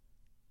ready.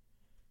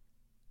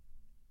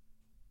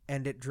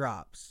 And it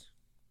drops.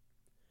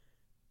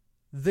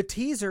 The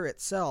teaser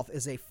itself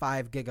is a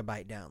 5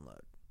 gigabyte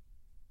download.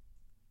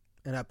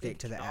 An update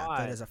to the app.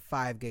 That is a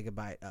 5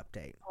 gigabyte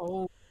update.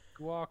 Oh,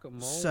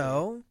 guacamole.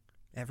 So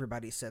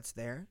everybody sits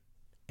there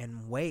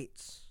and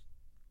waits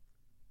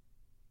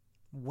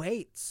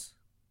waits.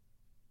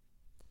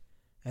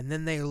 And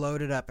then they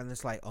load it up, and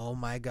it's like, oh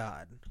my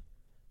god.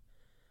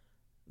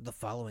 The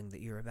following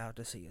that you're about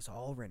to see is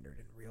all rendered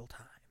in real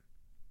time.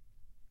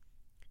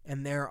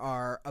 And there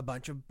are a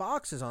bunch of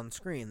boxes on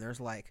screen. There's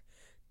like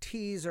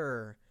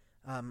teaser,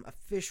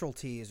 official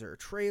teaser,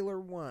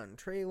 trailer 1,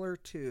 trailer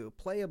 2,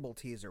 playable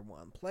teaser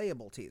 1,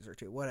 playable teaser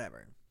 2,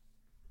 whatever.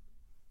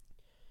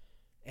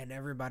 And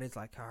everybody's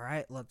like, all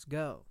right, let's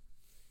go.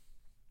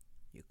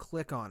 You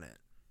click on it.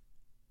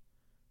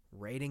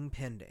 Rating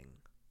pending.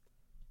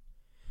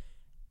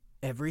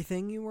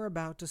 Everything you are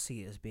about to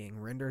see is being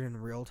rendered in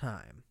real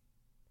time.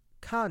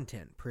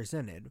 Content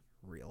presented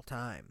real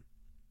time.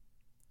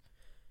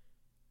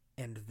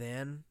 And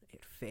then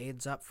it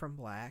fades up from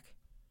black.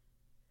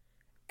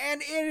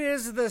 And it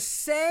is the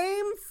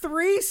same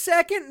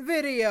 3-second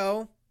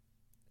video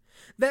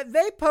that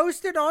they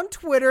posted on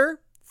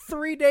Twitter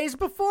 3 days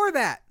before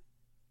that.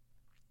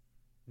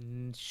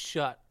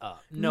 Shut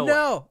up.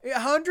 No,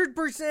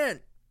 100%.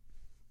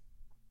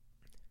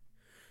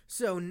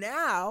 So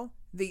now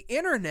the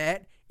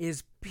internet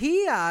is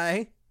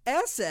PISSED.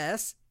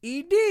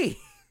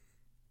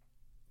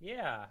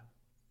 Yeah.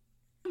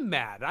 I'm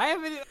mad.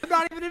 I'm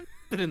not even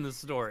interested in the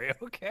story,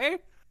 okay?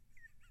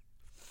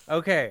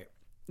 Okay.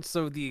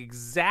 So the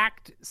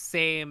exact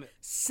same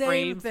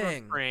frame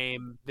thing. for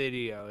frame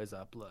video is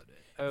uploaded.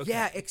 Okay.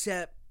 Yeah,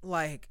 except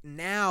like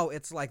now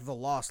it's like the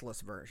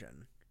lossless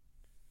version.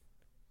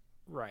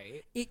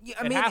 Right. It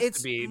has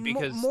to be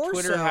because more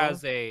Twitter so,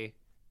 has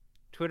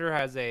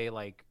a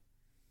like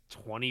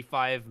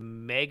 25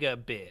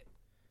 megabit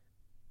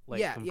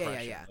compression.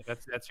 Yeah.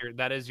 Like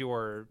that is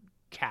your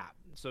cap.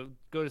 So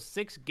go to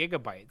 6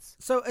 gigabytes.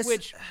 So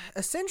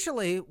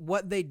essentially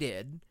what they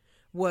did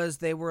was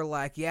they were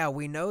like, yeah,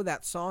 we know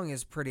that song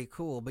is pretty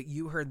cool, but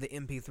you heard the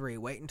MP3.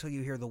 Wait until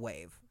you hear the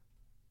wave.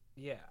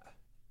 Yeah.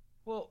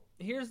 Well,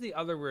 here's the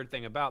other weird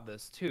thing about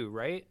this too,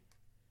 right?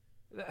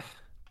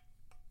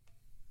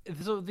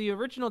 So the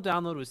original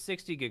download was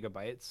 60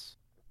 gigabytes,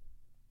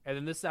 and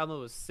then this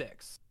download was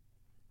 6.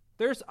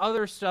 There's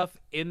other stuff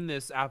in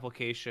this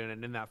application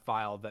and in that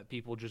file that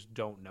people just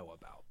don't know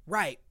about.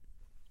 Right.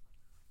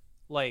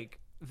 Like,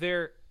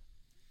 the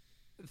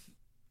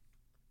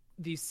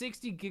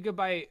 60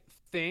 gigabyte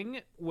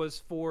thing was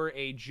for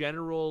a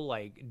general,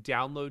 like,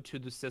 download to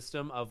the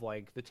system of,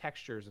 like, the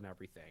textures and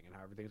everything and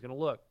how everything's going to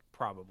look,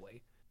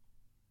 probably.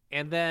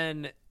 And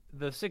then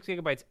the 6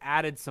 gigabytes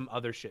added some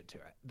other shit to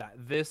it.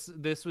 That this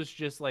was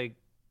just, like,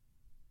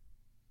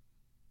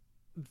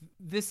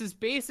 this is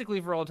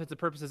basically, for all intents and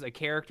purposes, a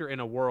character in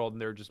a world,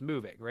 and they're just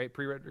moving, right?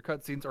 Pre-rendered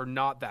cutscenes are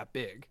not that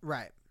big.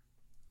 Right.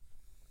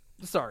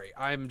 Sorry,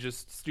 I'm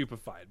just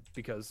stupefied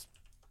because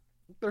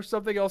there's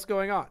something else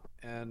going on,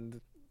 and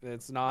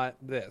it's not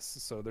this.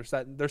 So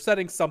they're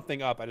setting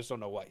something up. I just don't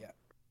know what yet.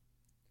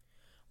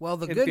 Well,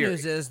 the good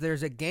news is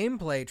there's a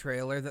gameplay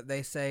trailer that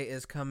they say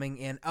is coming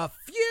in a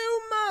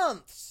few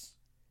months.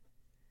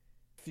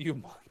 Few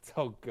months?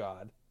 Oh,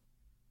 God.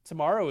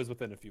 Tomorrow is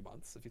within a few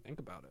months, if you think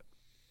about it.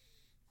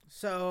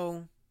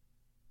 So,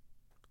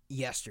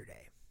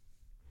 yesterday,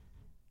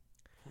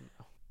 Oh,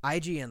 no.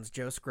 IGN's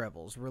Joe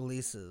Screbbles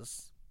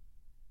releases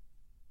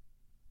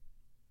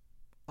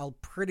a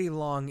pretty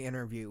long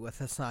interview with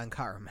Hassan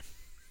Karaman.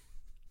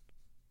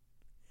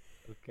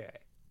 Okay.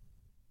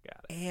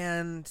 Got it.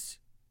 And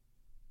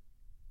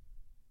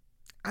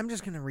I'm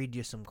just going to read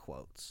you some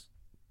quotes.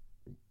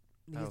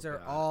 These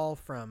are all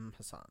from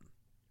Hassan.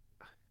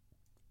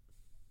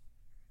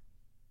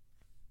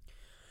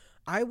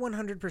 I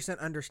 100%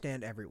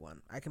 understand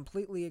everyone. I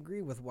completely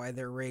agree with why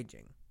they're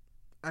raging.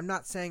 I'm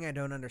not saying I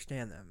don't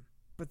understand them,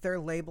 but they're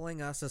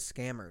labeling us as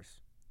scammers.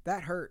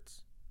 That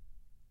hurts.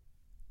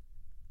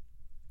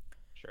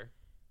 Sure.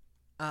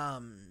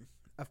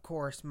 Of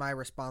course, my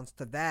response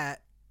to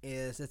that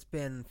is it's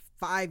been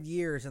 5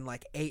 years and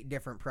like 8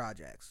 different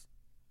projects.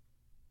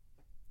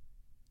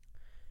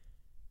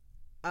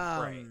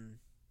 Right.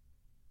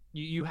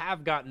 You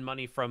have gotten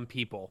money from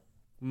people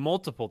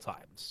multiple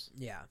times.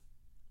 Yeah.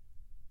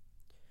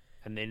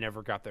 And they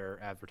never got their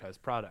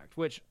advertised product,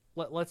 which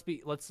let's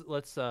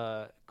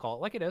call it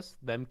like it is.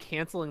 Them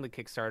canceling the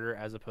Kickstarter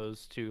as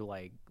opposed to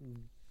like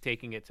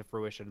taking it to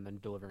fruition and then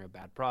delivering a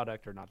bad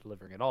product or not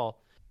delivering at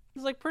all.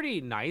 It's like pretty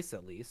nice,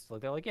 at least.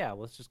 Like they're like, yeah,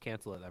 let's just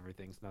cancel it.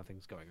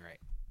 Nothing's going right.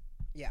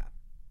 Yeah.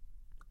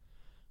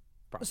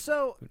 Probably.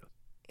 So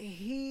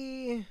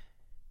he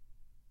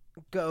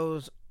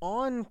goes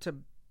on to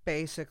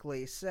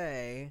basically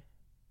say,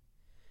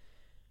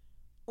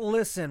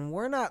 listen,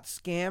 we're not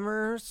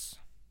scammers.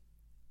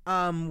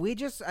 We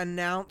just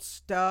announce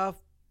stuff.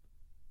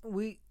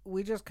 We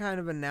just kind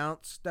of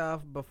announce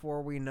stuff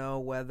before we know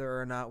whether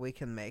or not we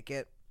can make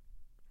it.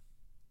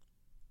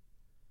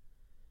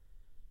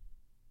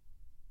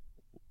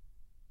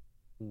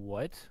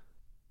 What?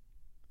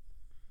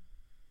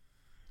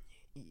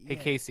 Yeah. Hey,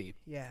 Casey.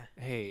 Yeah.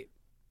 Hey,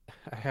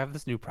 I have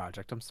this new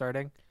project I'm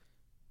starting.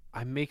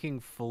 I'm making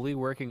fully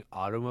working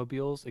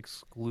automobiles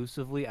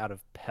exclusively out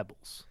of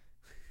pebbles.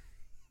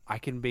 I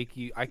can get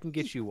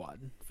you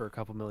one for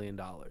 $2 million,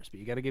 but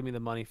you got to give me the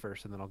money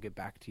first, and then I'll get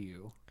back to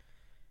you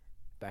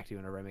back to you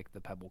whenever I make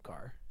the Pebble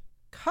car.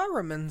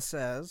 Karaman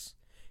says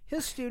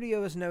his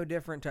studio is no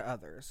different to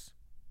others.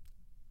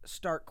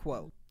 Start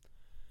quote.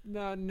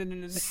 No.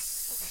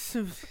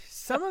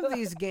 Some of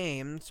these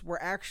games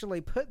were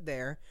actually put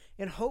there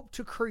in hope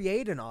to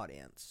create an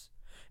audience.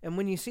 And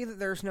when you see that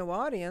there's no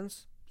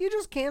audience, you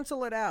just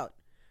cancel it out.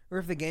 Or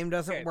if the game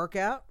doesn't work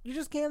out, you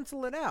just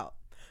cancel it out.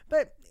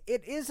 But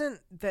it isn't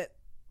that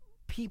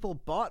people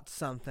bought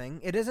something.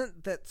 It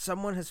isn't that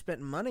someone has spent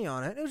money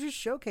on it. It was just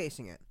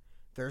showcasing it.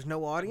 There's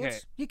no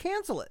audience, you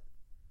cancel it.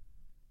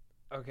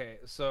 Okay,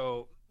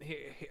 so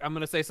I'm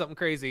gonna say something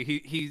crazy.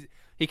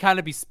 He kind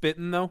of be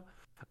spitting though.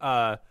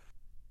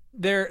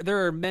 There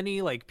are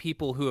many like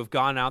people who have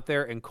gone out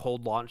there and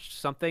cold launched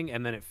something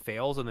and then it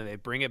fails and then they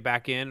bring it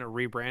back in or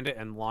rebrand it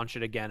and launch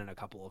it again in a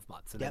couple of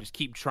months and they just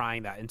keep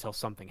trying that until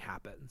something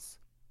happens.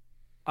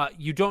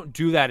 You don't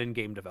do that in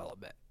game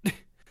development.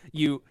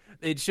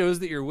 It shows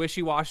that you're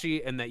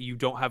wishy-washy and that you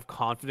don't have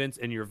confidence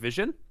in your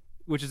vision,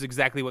 which is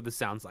exactly what this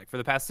sounds like. For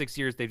the past 6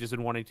 years, they've just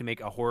been wanting to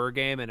make a horror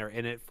game and are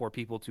in it for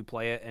people to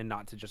play it and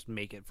not to just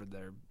make it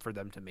for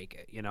them to make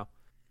it, you know?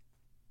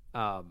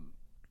 God.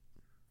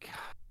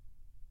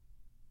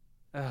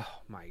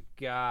 Oh my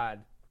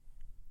God.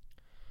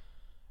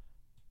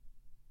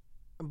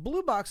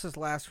 Blue Box's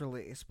last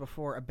release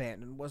before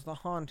Abandoned was The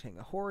Haunting,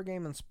 a horror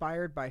game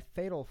inspired by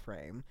Fatal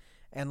Frame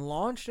and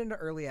launched into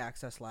early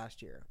access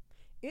last year.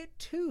 It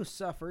too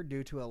suffered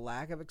due to a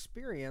lack of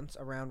experience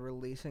around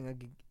releasing a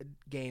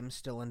game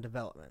still in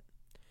development.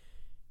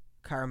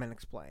 Karaman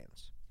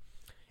explains.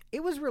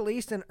 It was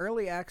released in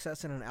early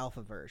access in an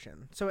alpha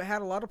version, so it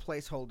had a lot of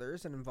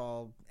placeholders and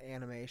involved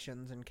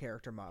animations and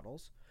character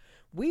models.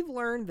 We've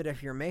learned that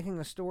if you're making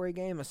a story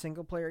game, a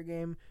single-player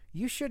game,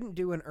 you shouldn't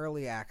do an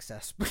early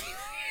access.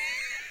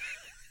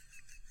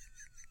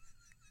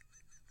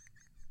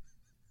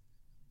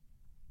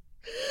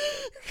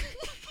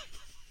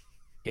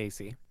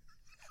 Casey,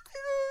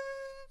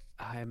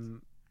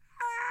 I'm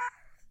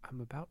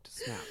about to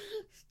snap.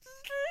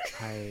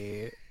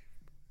 I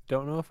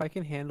don't know if I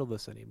can handle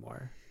this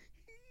anymore.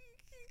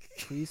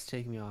 Please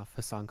take me off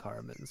Hassan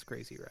Karaman's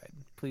crazy ride.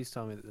 Please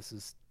tell me that this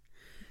is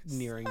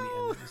nearing the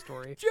end of the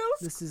story.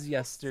 This is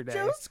yesterday.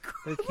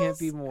 There can't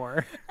be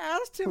more.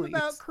 Asked him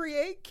about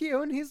Create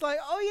Q, and he's like,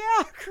 "Oh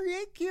yeah,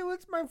 Create Q.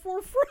 It's my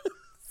 4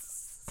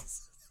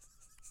 friends."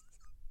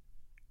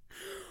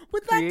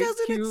 But that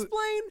doesn't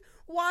explain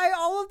why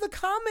all of the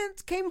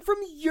comments came from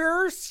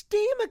your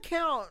Steam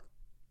account.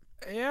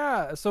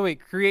 Yeah. So wait,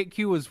 Create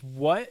Q was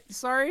what?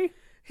 Sorry?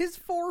 His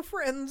 4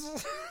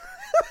 friends.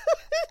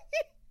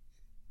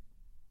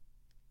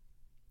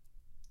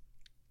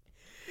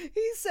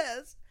 He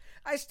says,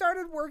 I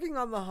started working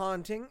on The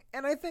Haunting,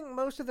 and I think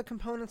most of the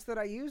components that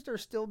I used are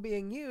still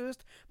being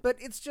used, but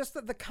it's just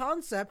that the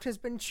concept has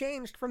been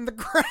changed from the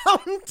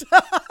ground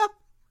up.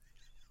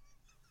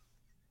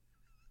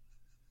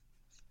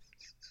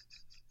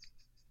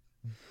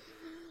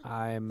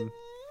 I'm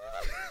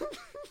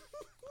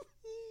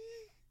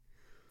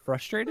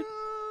frustrated.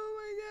 Oh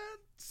my God.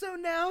 So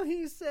now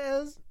he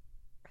says,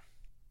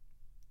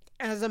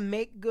 as a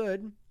make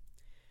good,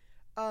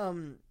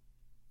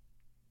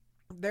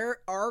 they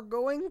are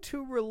going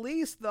to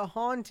release The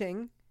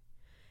Haunting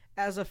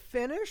as a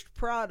finished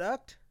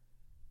product.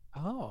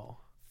 Oh.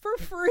 For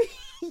free.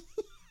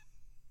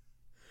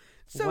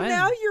 So when?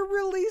 Now you're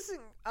releasing,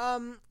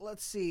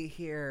 let's see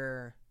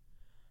here.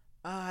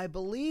 I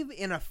believe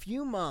in a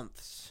few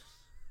months.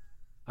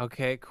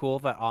 Okay, cool.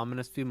 That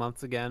ominous few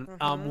months again.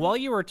 Mm-hmm. While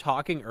you were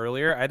talking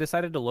earlier, I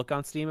decided to look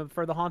on Steam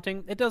for The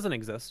Haunting. It doesn't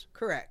exist.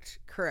 Correct.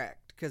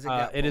 Because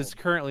it is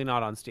currently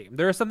not on Steam.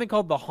 There is something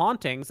called The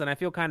Hauntings, and I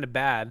feel kind of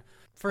bad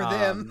for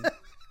them.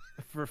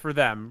 for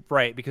them,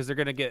 right? Because they're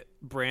gonna get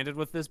branded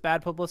with this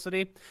bad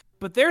publicity.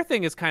 But their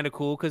thing is kind of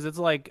cool because it's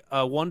like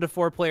a 1 to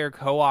 4 player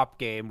co-op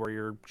game where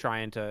you're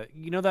trying to,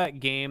 that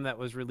game that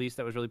was released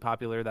that was really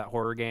popular, that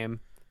horror game.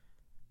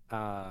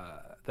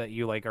 That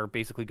you like are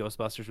basically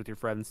Ghostbusters with your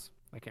friends.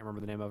 I can't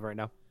remember the name of it right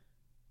now.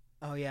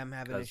 Oh yeah, I'm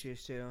having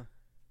issues too.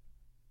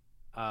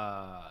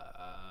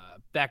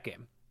 That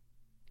game.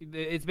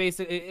 It's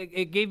basically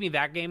it gave me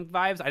that game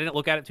vibes. I didn't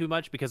look at it too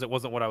much because it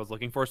wasn't what I was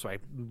looking for, so I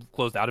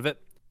closed out of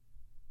it.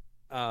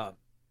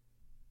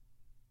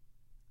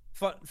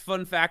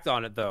 Fun fact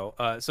on it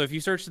though. So if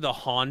you search The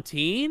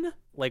Haunting,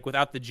 like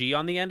without the G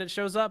on the end, it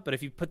shows up. But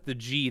if you put the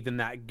G, then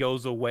that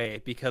goes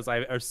away because I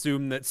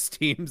assume that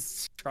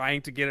Steam's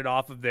trying to get it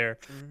off of there.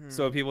 Mm-hmm.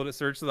 So if people that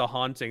search The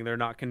Haunting, they're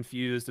not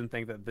confused and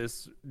think that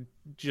this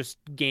just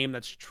game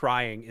that's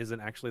trying isn't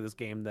actually this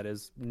game that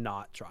is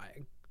not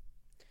trying.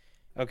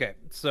 Okay,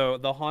 so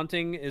The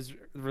Haunting is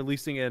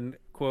releasing in,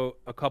 quote,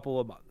 a couple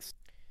of months.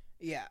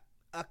 Yeah,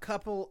 a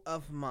couple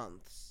of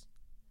months.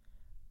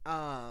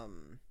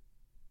 And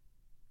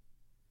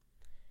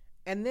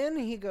then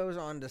he goes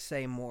on to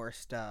say more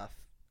stuff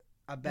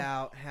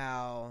about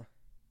how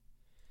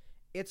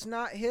it's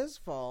not his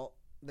fault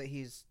that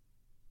he's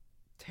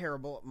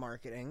terrible at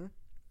marketing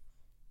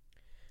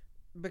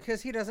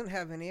because he doesn't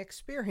have any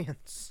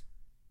experience.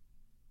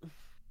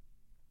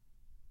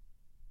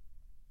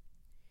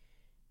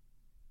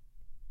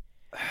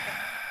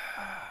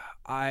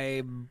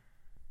 I'm.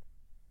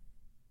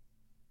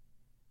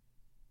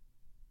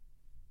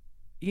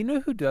 You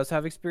know who does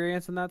have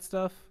experience in that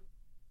stuff?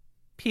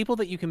 People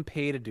that you can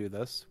pay to do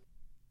this.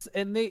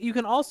 And you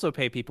can also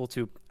pay people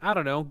to, I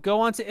don't know,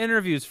 go on to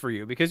interviews for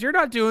you because you're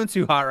not doing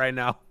too hot right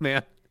now,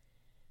 man.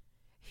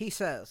 He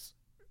says,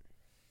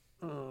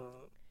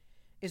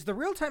 is the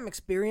real-time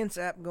experience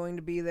app going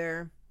to be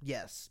there?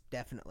 Yes,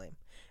 definitely.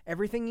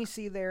 Everything you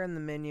see there in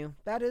the menu,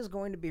 that is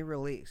going to be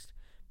released.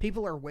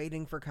 People are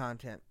waiting for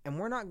content, and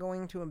we're not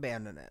going to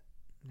abandon it.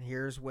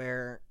 Here's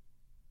where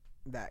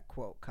that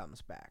quote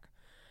comes back.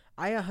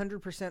 I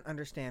 100%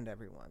 understand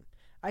everyone.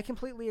 I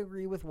completely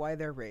agree with why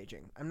they're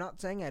raging. I'm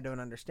not saying I don't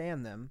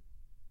understand them.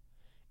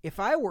 If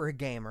I were a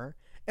gamer...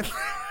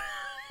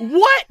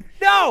 What?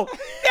 No!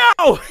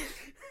 No!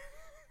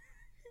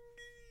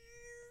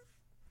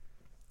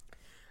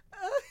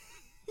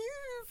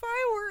 If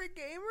I were a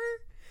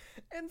gamer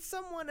and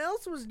someone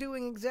else was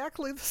doing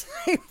exactly the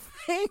same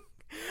thing,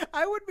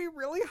 I would be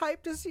really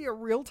hyped to see a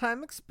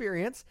real-time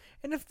experience,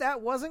 and if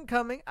that wasn't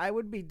coming, I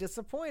would be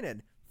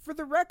disappointed. For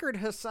the record,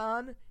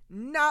 Hassan,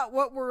 not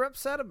what we're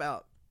upset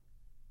about.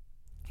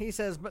 He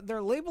says, but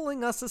they're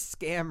labeling us as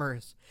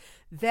scammers.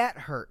 That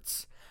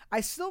hurts.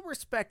 I still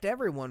respect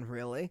everyone,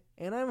 really,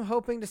 and I'm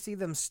hoping to see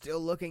them still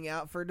looking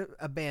out for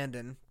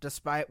abandon,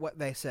 despite what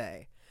they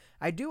say.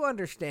 I do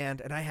understand,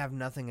 and I have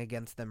nothing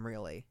against them,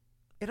 really.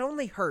 It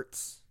only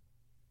hurts.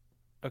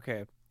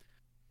 Okay.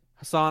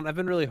 Hassan, I've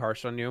been really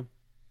harsh on you.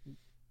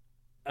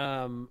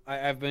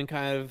 I've been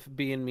kind of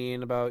being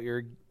mean about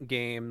your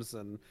games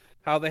and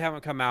how they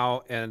haven't come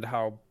out and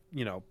how,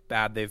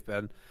 bad they've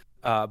been.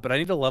 But I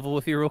need to level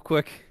with you real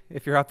quick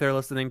if you're out there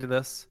listening to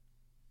this.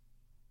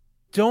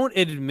 Don't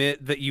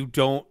admit that you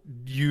don't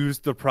use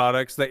the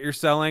products that you're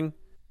selling.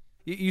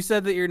 You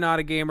said that you're not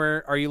a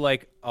gamer. Are you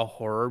like a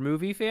horror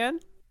movie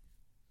fan?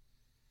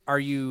 Are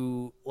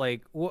you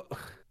like what?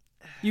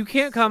 You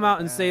can't come out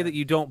and say that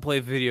you don't play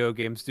video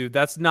games, dude.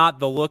 That's not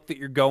the look that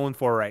you're going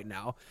for right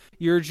now.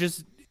 You're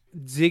just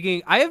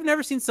digging. I have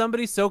never seen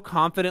somebody so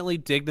confidently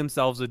dig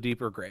themselves a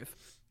deeper grave.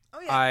 Oh,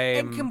 yeah.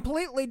 And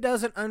completely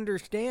doesn't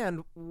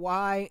understand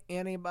why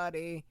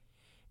anybody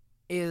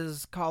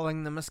is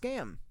calling them a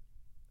scam.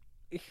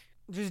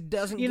 Just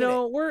doesn't get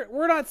it.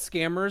 We're not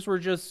scammers. We're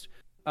just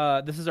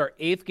this is our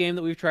 8th game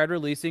that we've tried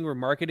releasing. We're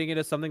marketing it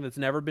as something that's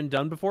never been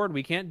done before, and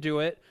we can't do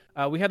it.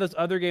 We had this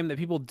other game that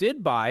people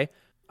did buy.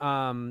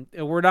 And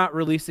we're not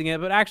releasing it,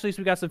 but actually, so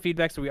we got some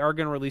feedback, so we are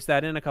going to release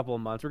that in a couple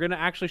of months. We're going to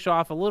actually show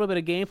off a little bit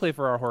of gameplay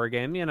for our horror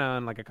game,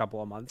 in like a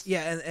couple of months.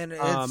 Yeah, and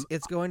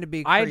it's going to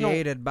be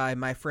created by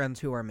my friends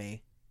who are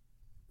me.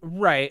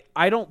 Right.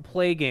 I don't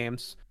play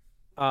games,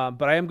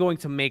 but I am going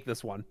to make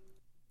this one.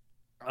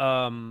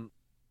 I'm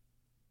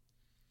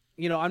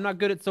not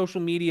good at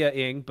social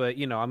media-ing, but,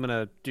 I'm going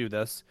to do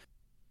this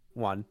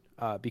one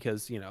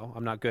because,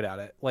 I'm not good at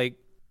it. Like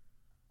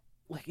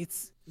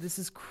this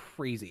is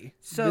crazy.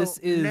 So this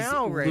is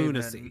now,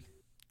 lunacy. Raven,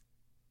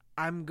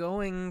 I'm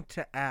going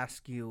to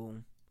ask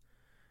you,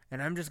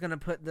 and I'm just going to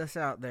put this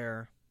out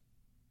there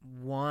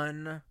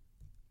one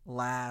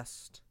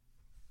last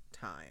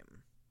time.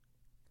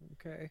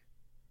 Okay.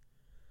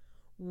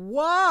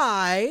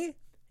 Why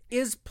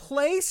is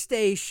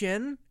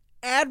PlayStation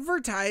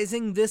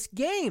advertising this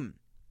game?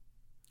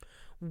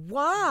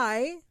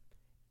 Why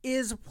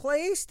is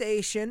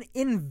PlayStation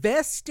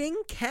investing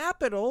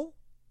capital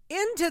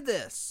into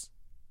this?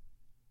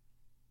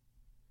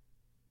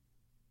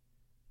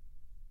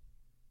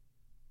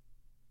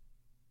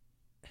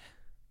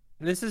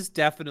 This is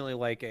definitely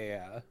like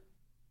a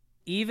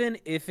even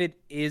if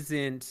it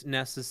isn't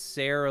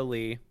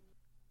necessarily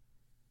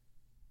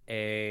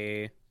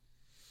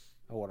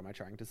what am I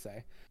trying to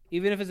say?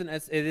 Even if it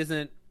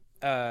isn't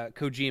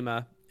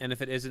Kojima, and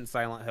if it isn't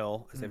Silent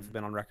Hill, as they've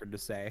been on record to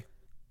say,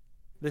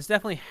 this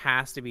definitely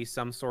has to be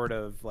some sort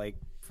of like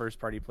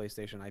first-party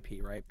PlayStation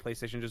IP, right?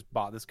 PlayStation just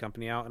bought this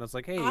company out, and it's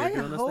like, hey, you're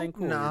doing this thing,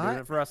 cool, you're doing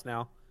it for us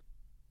now.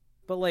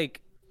 But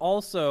like,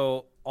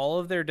 also, all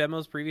of their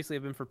demos previously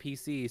have been for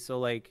PC, so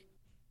like,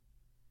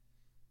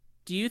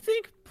 do you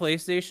think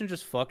PlayStation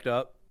just fucked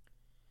up?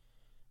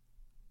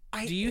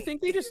 Do you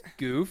think they just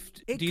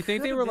goofed? Do you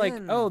think they were like,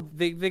 oh,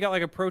 they got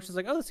like approached as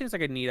like, oh, this seems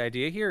like a neat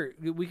idea. Here,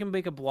 we can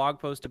make a blog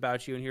post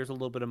about you, and here's a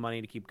little bit of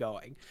money to keep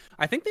going.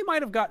 I think they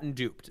might have gotten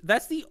duped.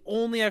 That's the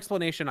only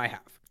explanation I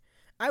have.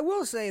 I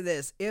will say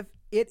this. If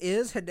it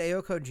is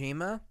Hideo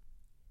Kojima,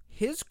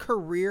 his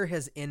career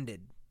has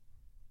ended.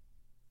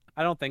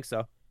 I don't think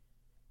so.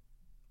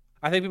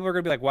 I think people are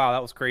going to be like, wow,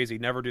 that was crazy.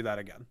 Never do that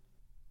again.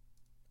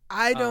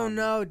 I don't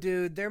know,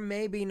 dude. There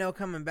may be no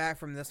coming back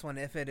from this one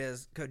if it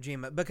is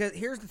Kojima. Because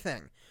here's the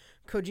thing.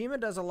 Kojima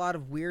does a lot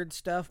of weird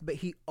stuff, but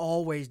he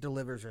always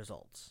delivers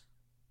results.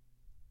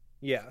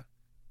 Yeah.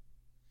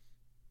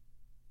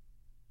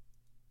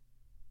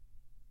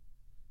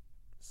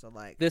 So,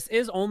 like... This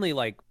is only,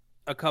 like,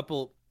 a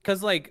couple...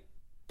 Because, like,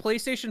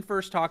 PlayStation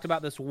first talked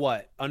about this,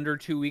 under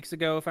 2 weeks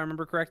ago, if I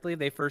remember correctly?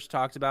 They first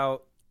talked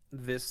about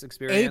this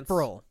experience?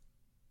 April.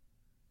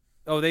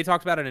 Oh, they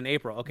talked about it in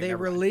April. Okay, they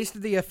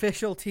released the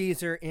official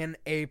teaser in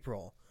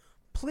April.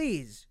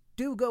 Please,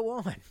 do go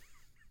on.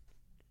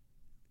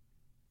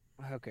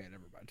 Okay,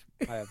 never mind.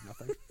 I have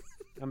nothing.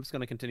 I'm just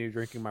gonna continue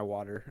drinking my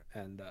water,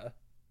 and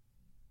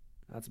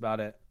that's about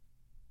it.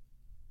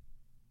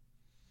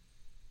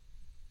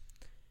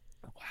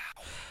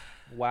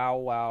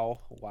 Wow.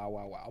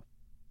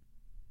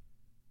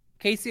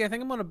 Casey, I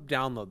think I'm gonna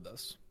download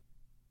this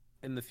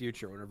in the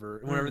future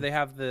whenever they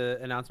have the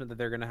announcement that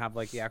they're gonna have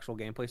like the actual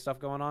gameplay stuff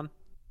going on.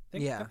 I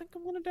think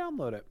I'm gonna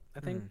download it. I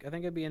think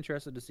I'd be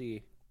interested to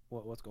see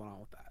what's going on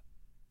with that.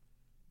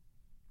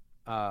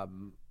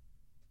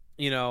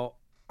 You know,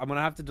 I'm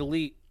gonna have to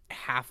delete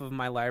half of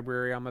my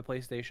library on my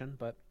PlayStation,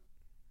 but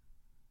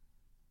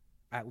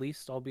at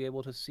least I'll be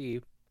able to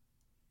see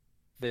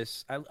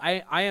this.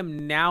 I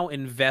am now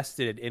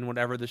invested in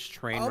whatever this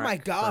train. Oh my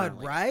god!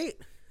 Currently. Right?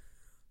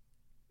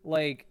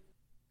 Like,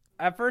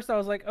 at first I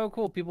was like, "Oh,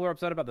 cool, people are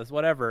upset about this,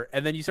 whatever."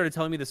 And then you started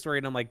telling me the story,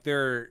 and I'm like,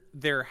 "There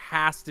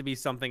has to be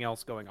something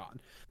else going on.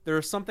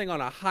 There's something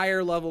on a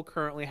higher level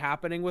currently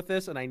happening with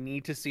this, and I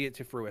need to see it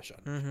to fruition."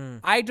 Mm-hmm.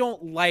 I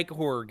don't like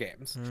horror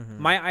games.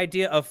 Mm-hmm. My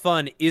idea of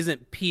fun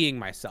isn't peeing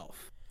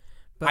myself.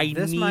 But I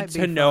need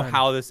to know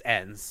how this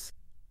ends.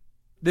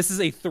 This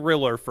is a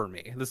thriller for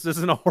me. This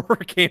isn't a horror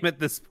game at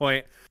this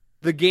point.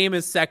 The game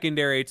is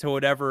secondary to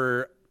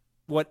whatever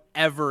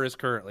is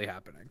currently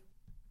happening.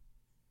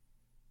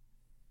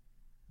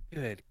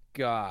 Good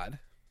God.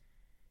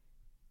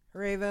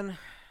 Raven,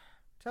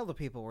 tell the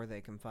people where they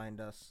can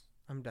find us.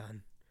 I'm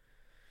done.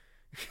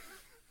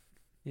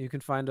 You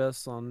can find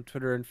us on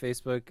Twitter and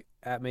Facebook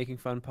at Making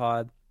Fun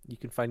Pod. You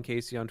can find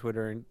Casey on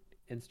Twitter and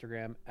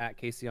Instagram at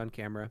Casey on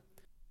Camera.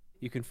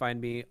 You can find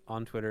me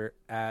on Twitter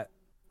at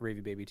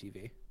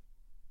RavyBabyTV.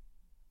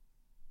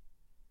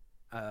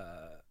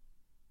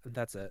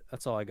 That's it.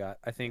 That's all I got.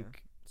 I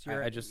think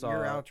I just saw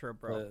your outro,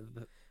 bro.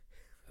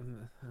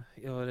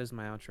 It is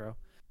my outro.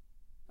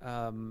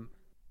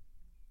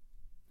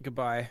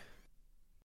 Goodbye.